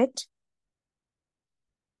leave it.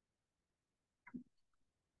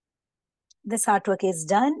 this artwork is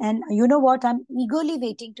done. And you know what? I'm eagerly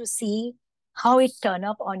waiting to see how it turn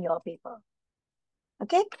up on your paper.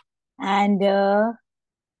 Okay. And your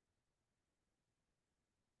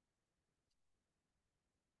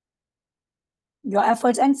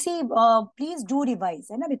efforts, and see, please do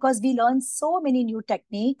revise, because we learn so many new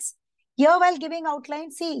techniques. Here, while giving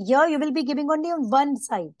outline, see, here you will be giving only on one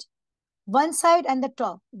side and the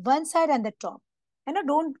top, one side and the top.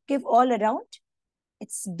 Don't give all around.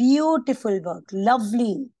 It's beautiful work,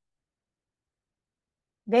 lovely.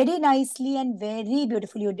 Very nicely and very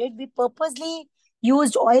beautiful you did. We purposely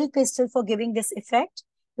used oil pastel for giving this effect,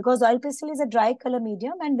 because oil pastel is a dry color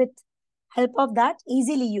medium, and with help of that,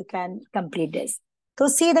 easily you can complete this. So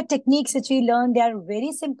see, the techniques which we learned, they are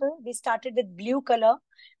very simple. We started with blue color.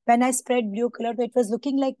 When I spread blue color, it was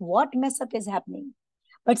looking like what mess up is happening.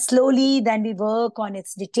 But slowly, then we work on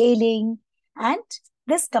its detailing, and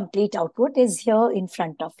this complete output is here in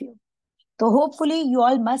front of you. So hopefully you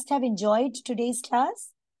all must have enjoyed today's class.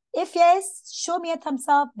 If yes, show me a thumbs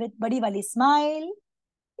up with Badi Wali smile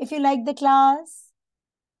if you like the class.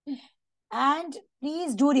 And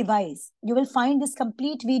please do revise. You will find this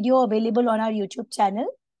complete video available on our YouTube channel.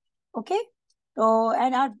 Okay. So,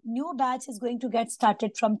 and our new batch is going to get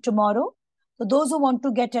started from tomorrow. So those who want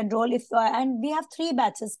to get enrolled, and we have 3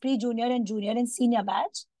 batches, pre-junior and junior and senior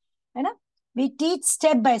batch. We teach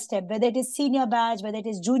step by step, whether it is senior batch, whether it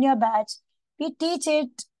is junior batch. We teach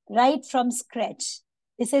it right from scratch.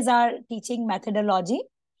 This is our teaching methodology.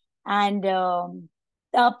 And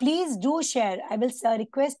please do share. I will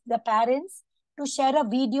request the parents to share a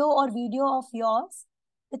video of yours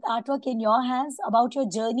with artwork in your hands about your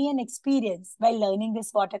journey and experience while learning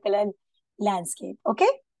this watercolor landscape. Okay?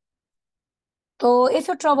 So if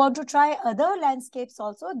you want to try other landscapes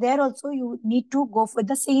also, there also you need to go for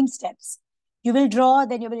the same steps. You will draw,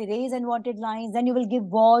 then you will erase unwanted lines, then you will give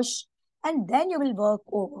wash, and then you will work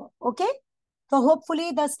over. Okay? So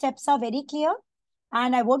hopefully the steps are very clear.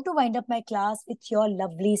 And I want to wind up my class with your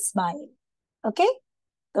lovely smile. Okay?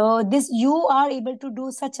 So you are able to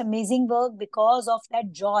do such amazing work because of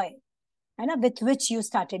that joy with which you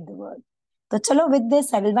started the work. So chalo, with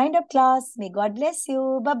this, I will wind up class. May God bless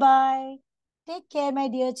you. Bye-bye. Take care, my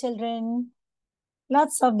dear children.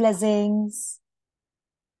 Lots of blessings.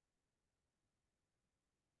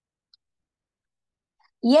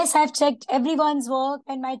 Yes, I've checked everyone's work,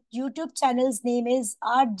 and my YouTube channel's name is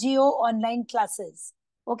ArtGeo Online Classes.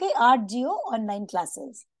 Okay, ArtGeo Online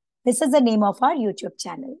Classes. This is the name of our YouTube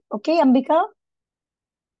channel. Okay, Ambika?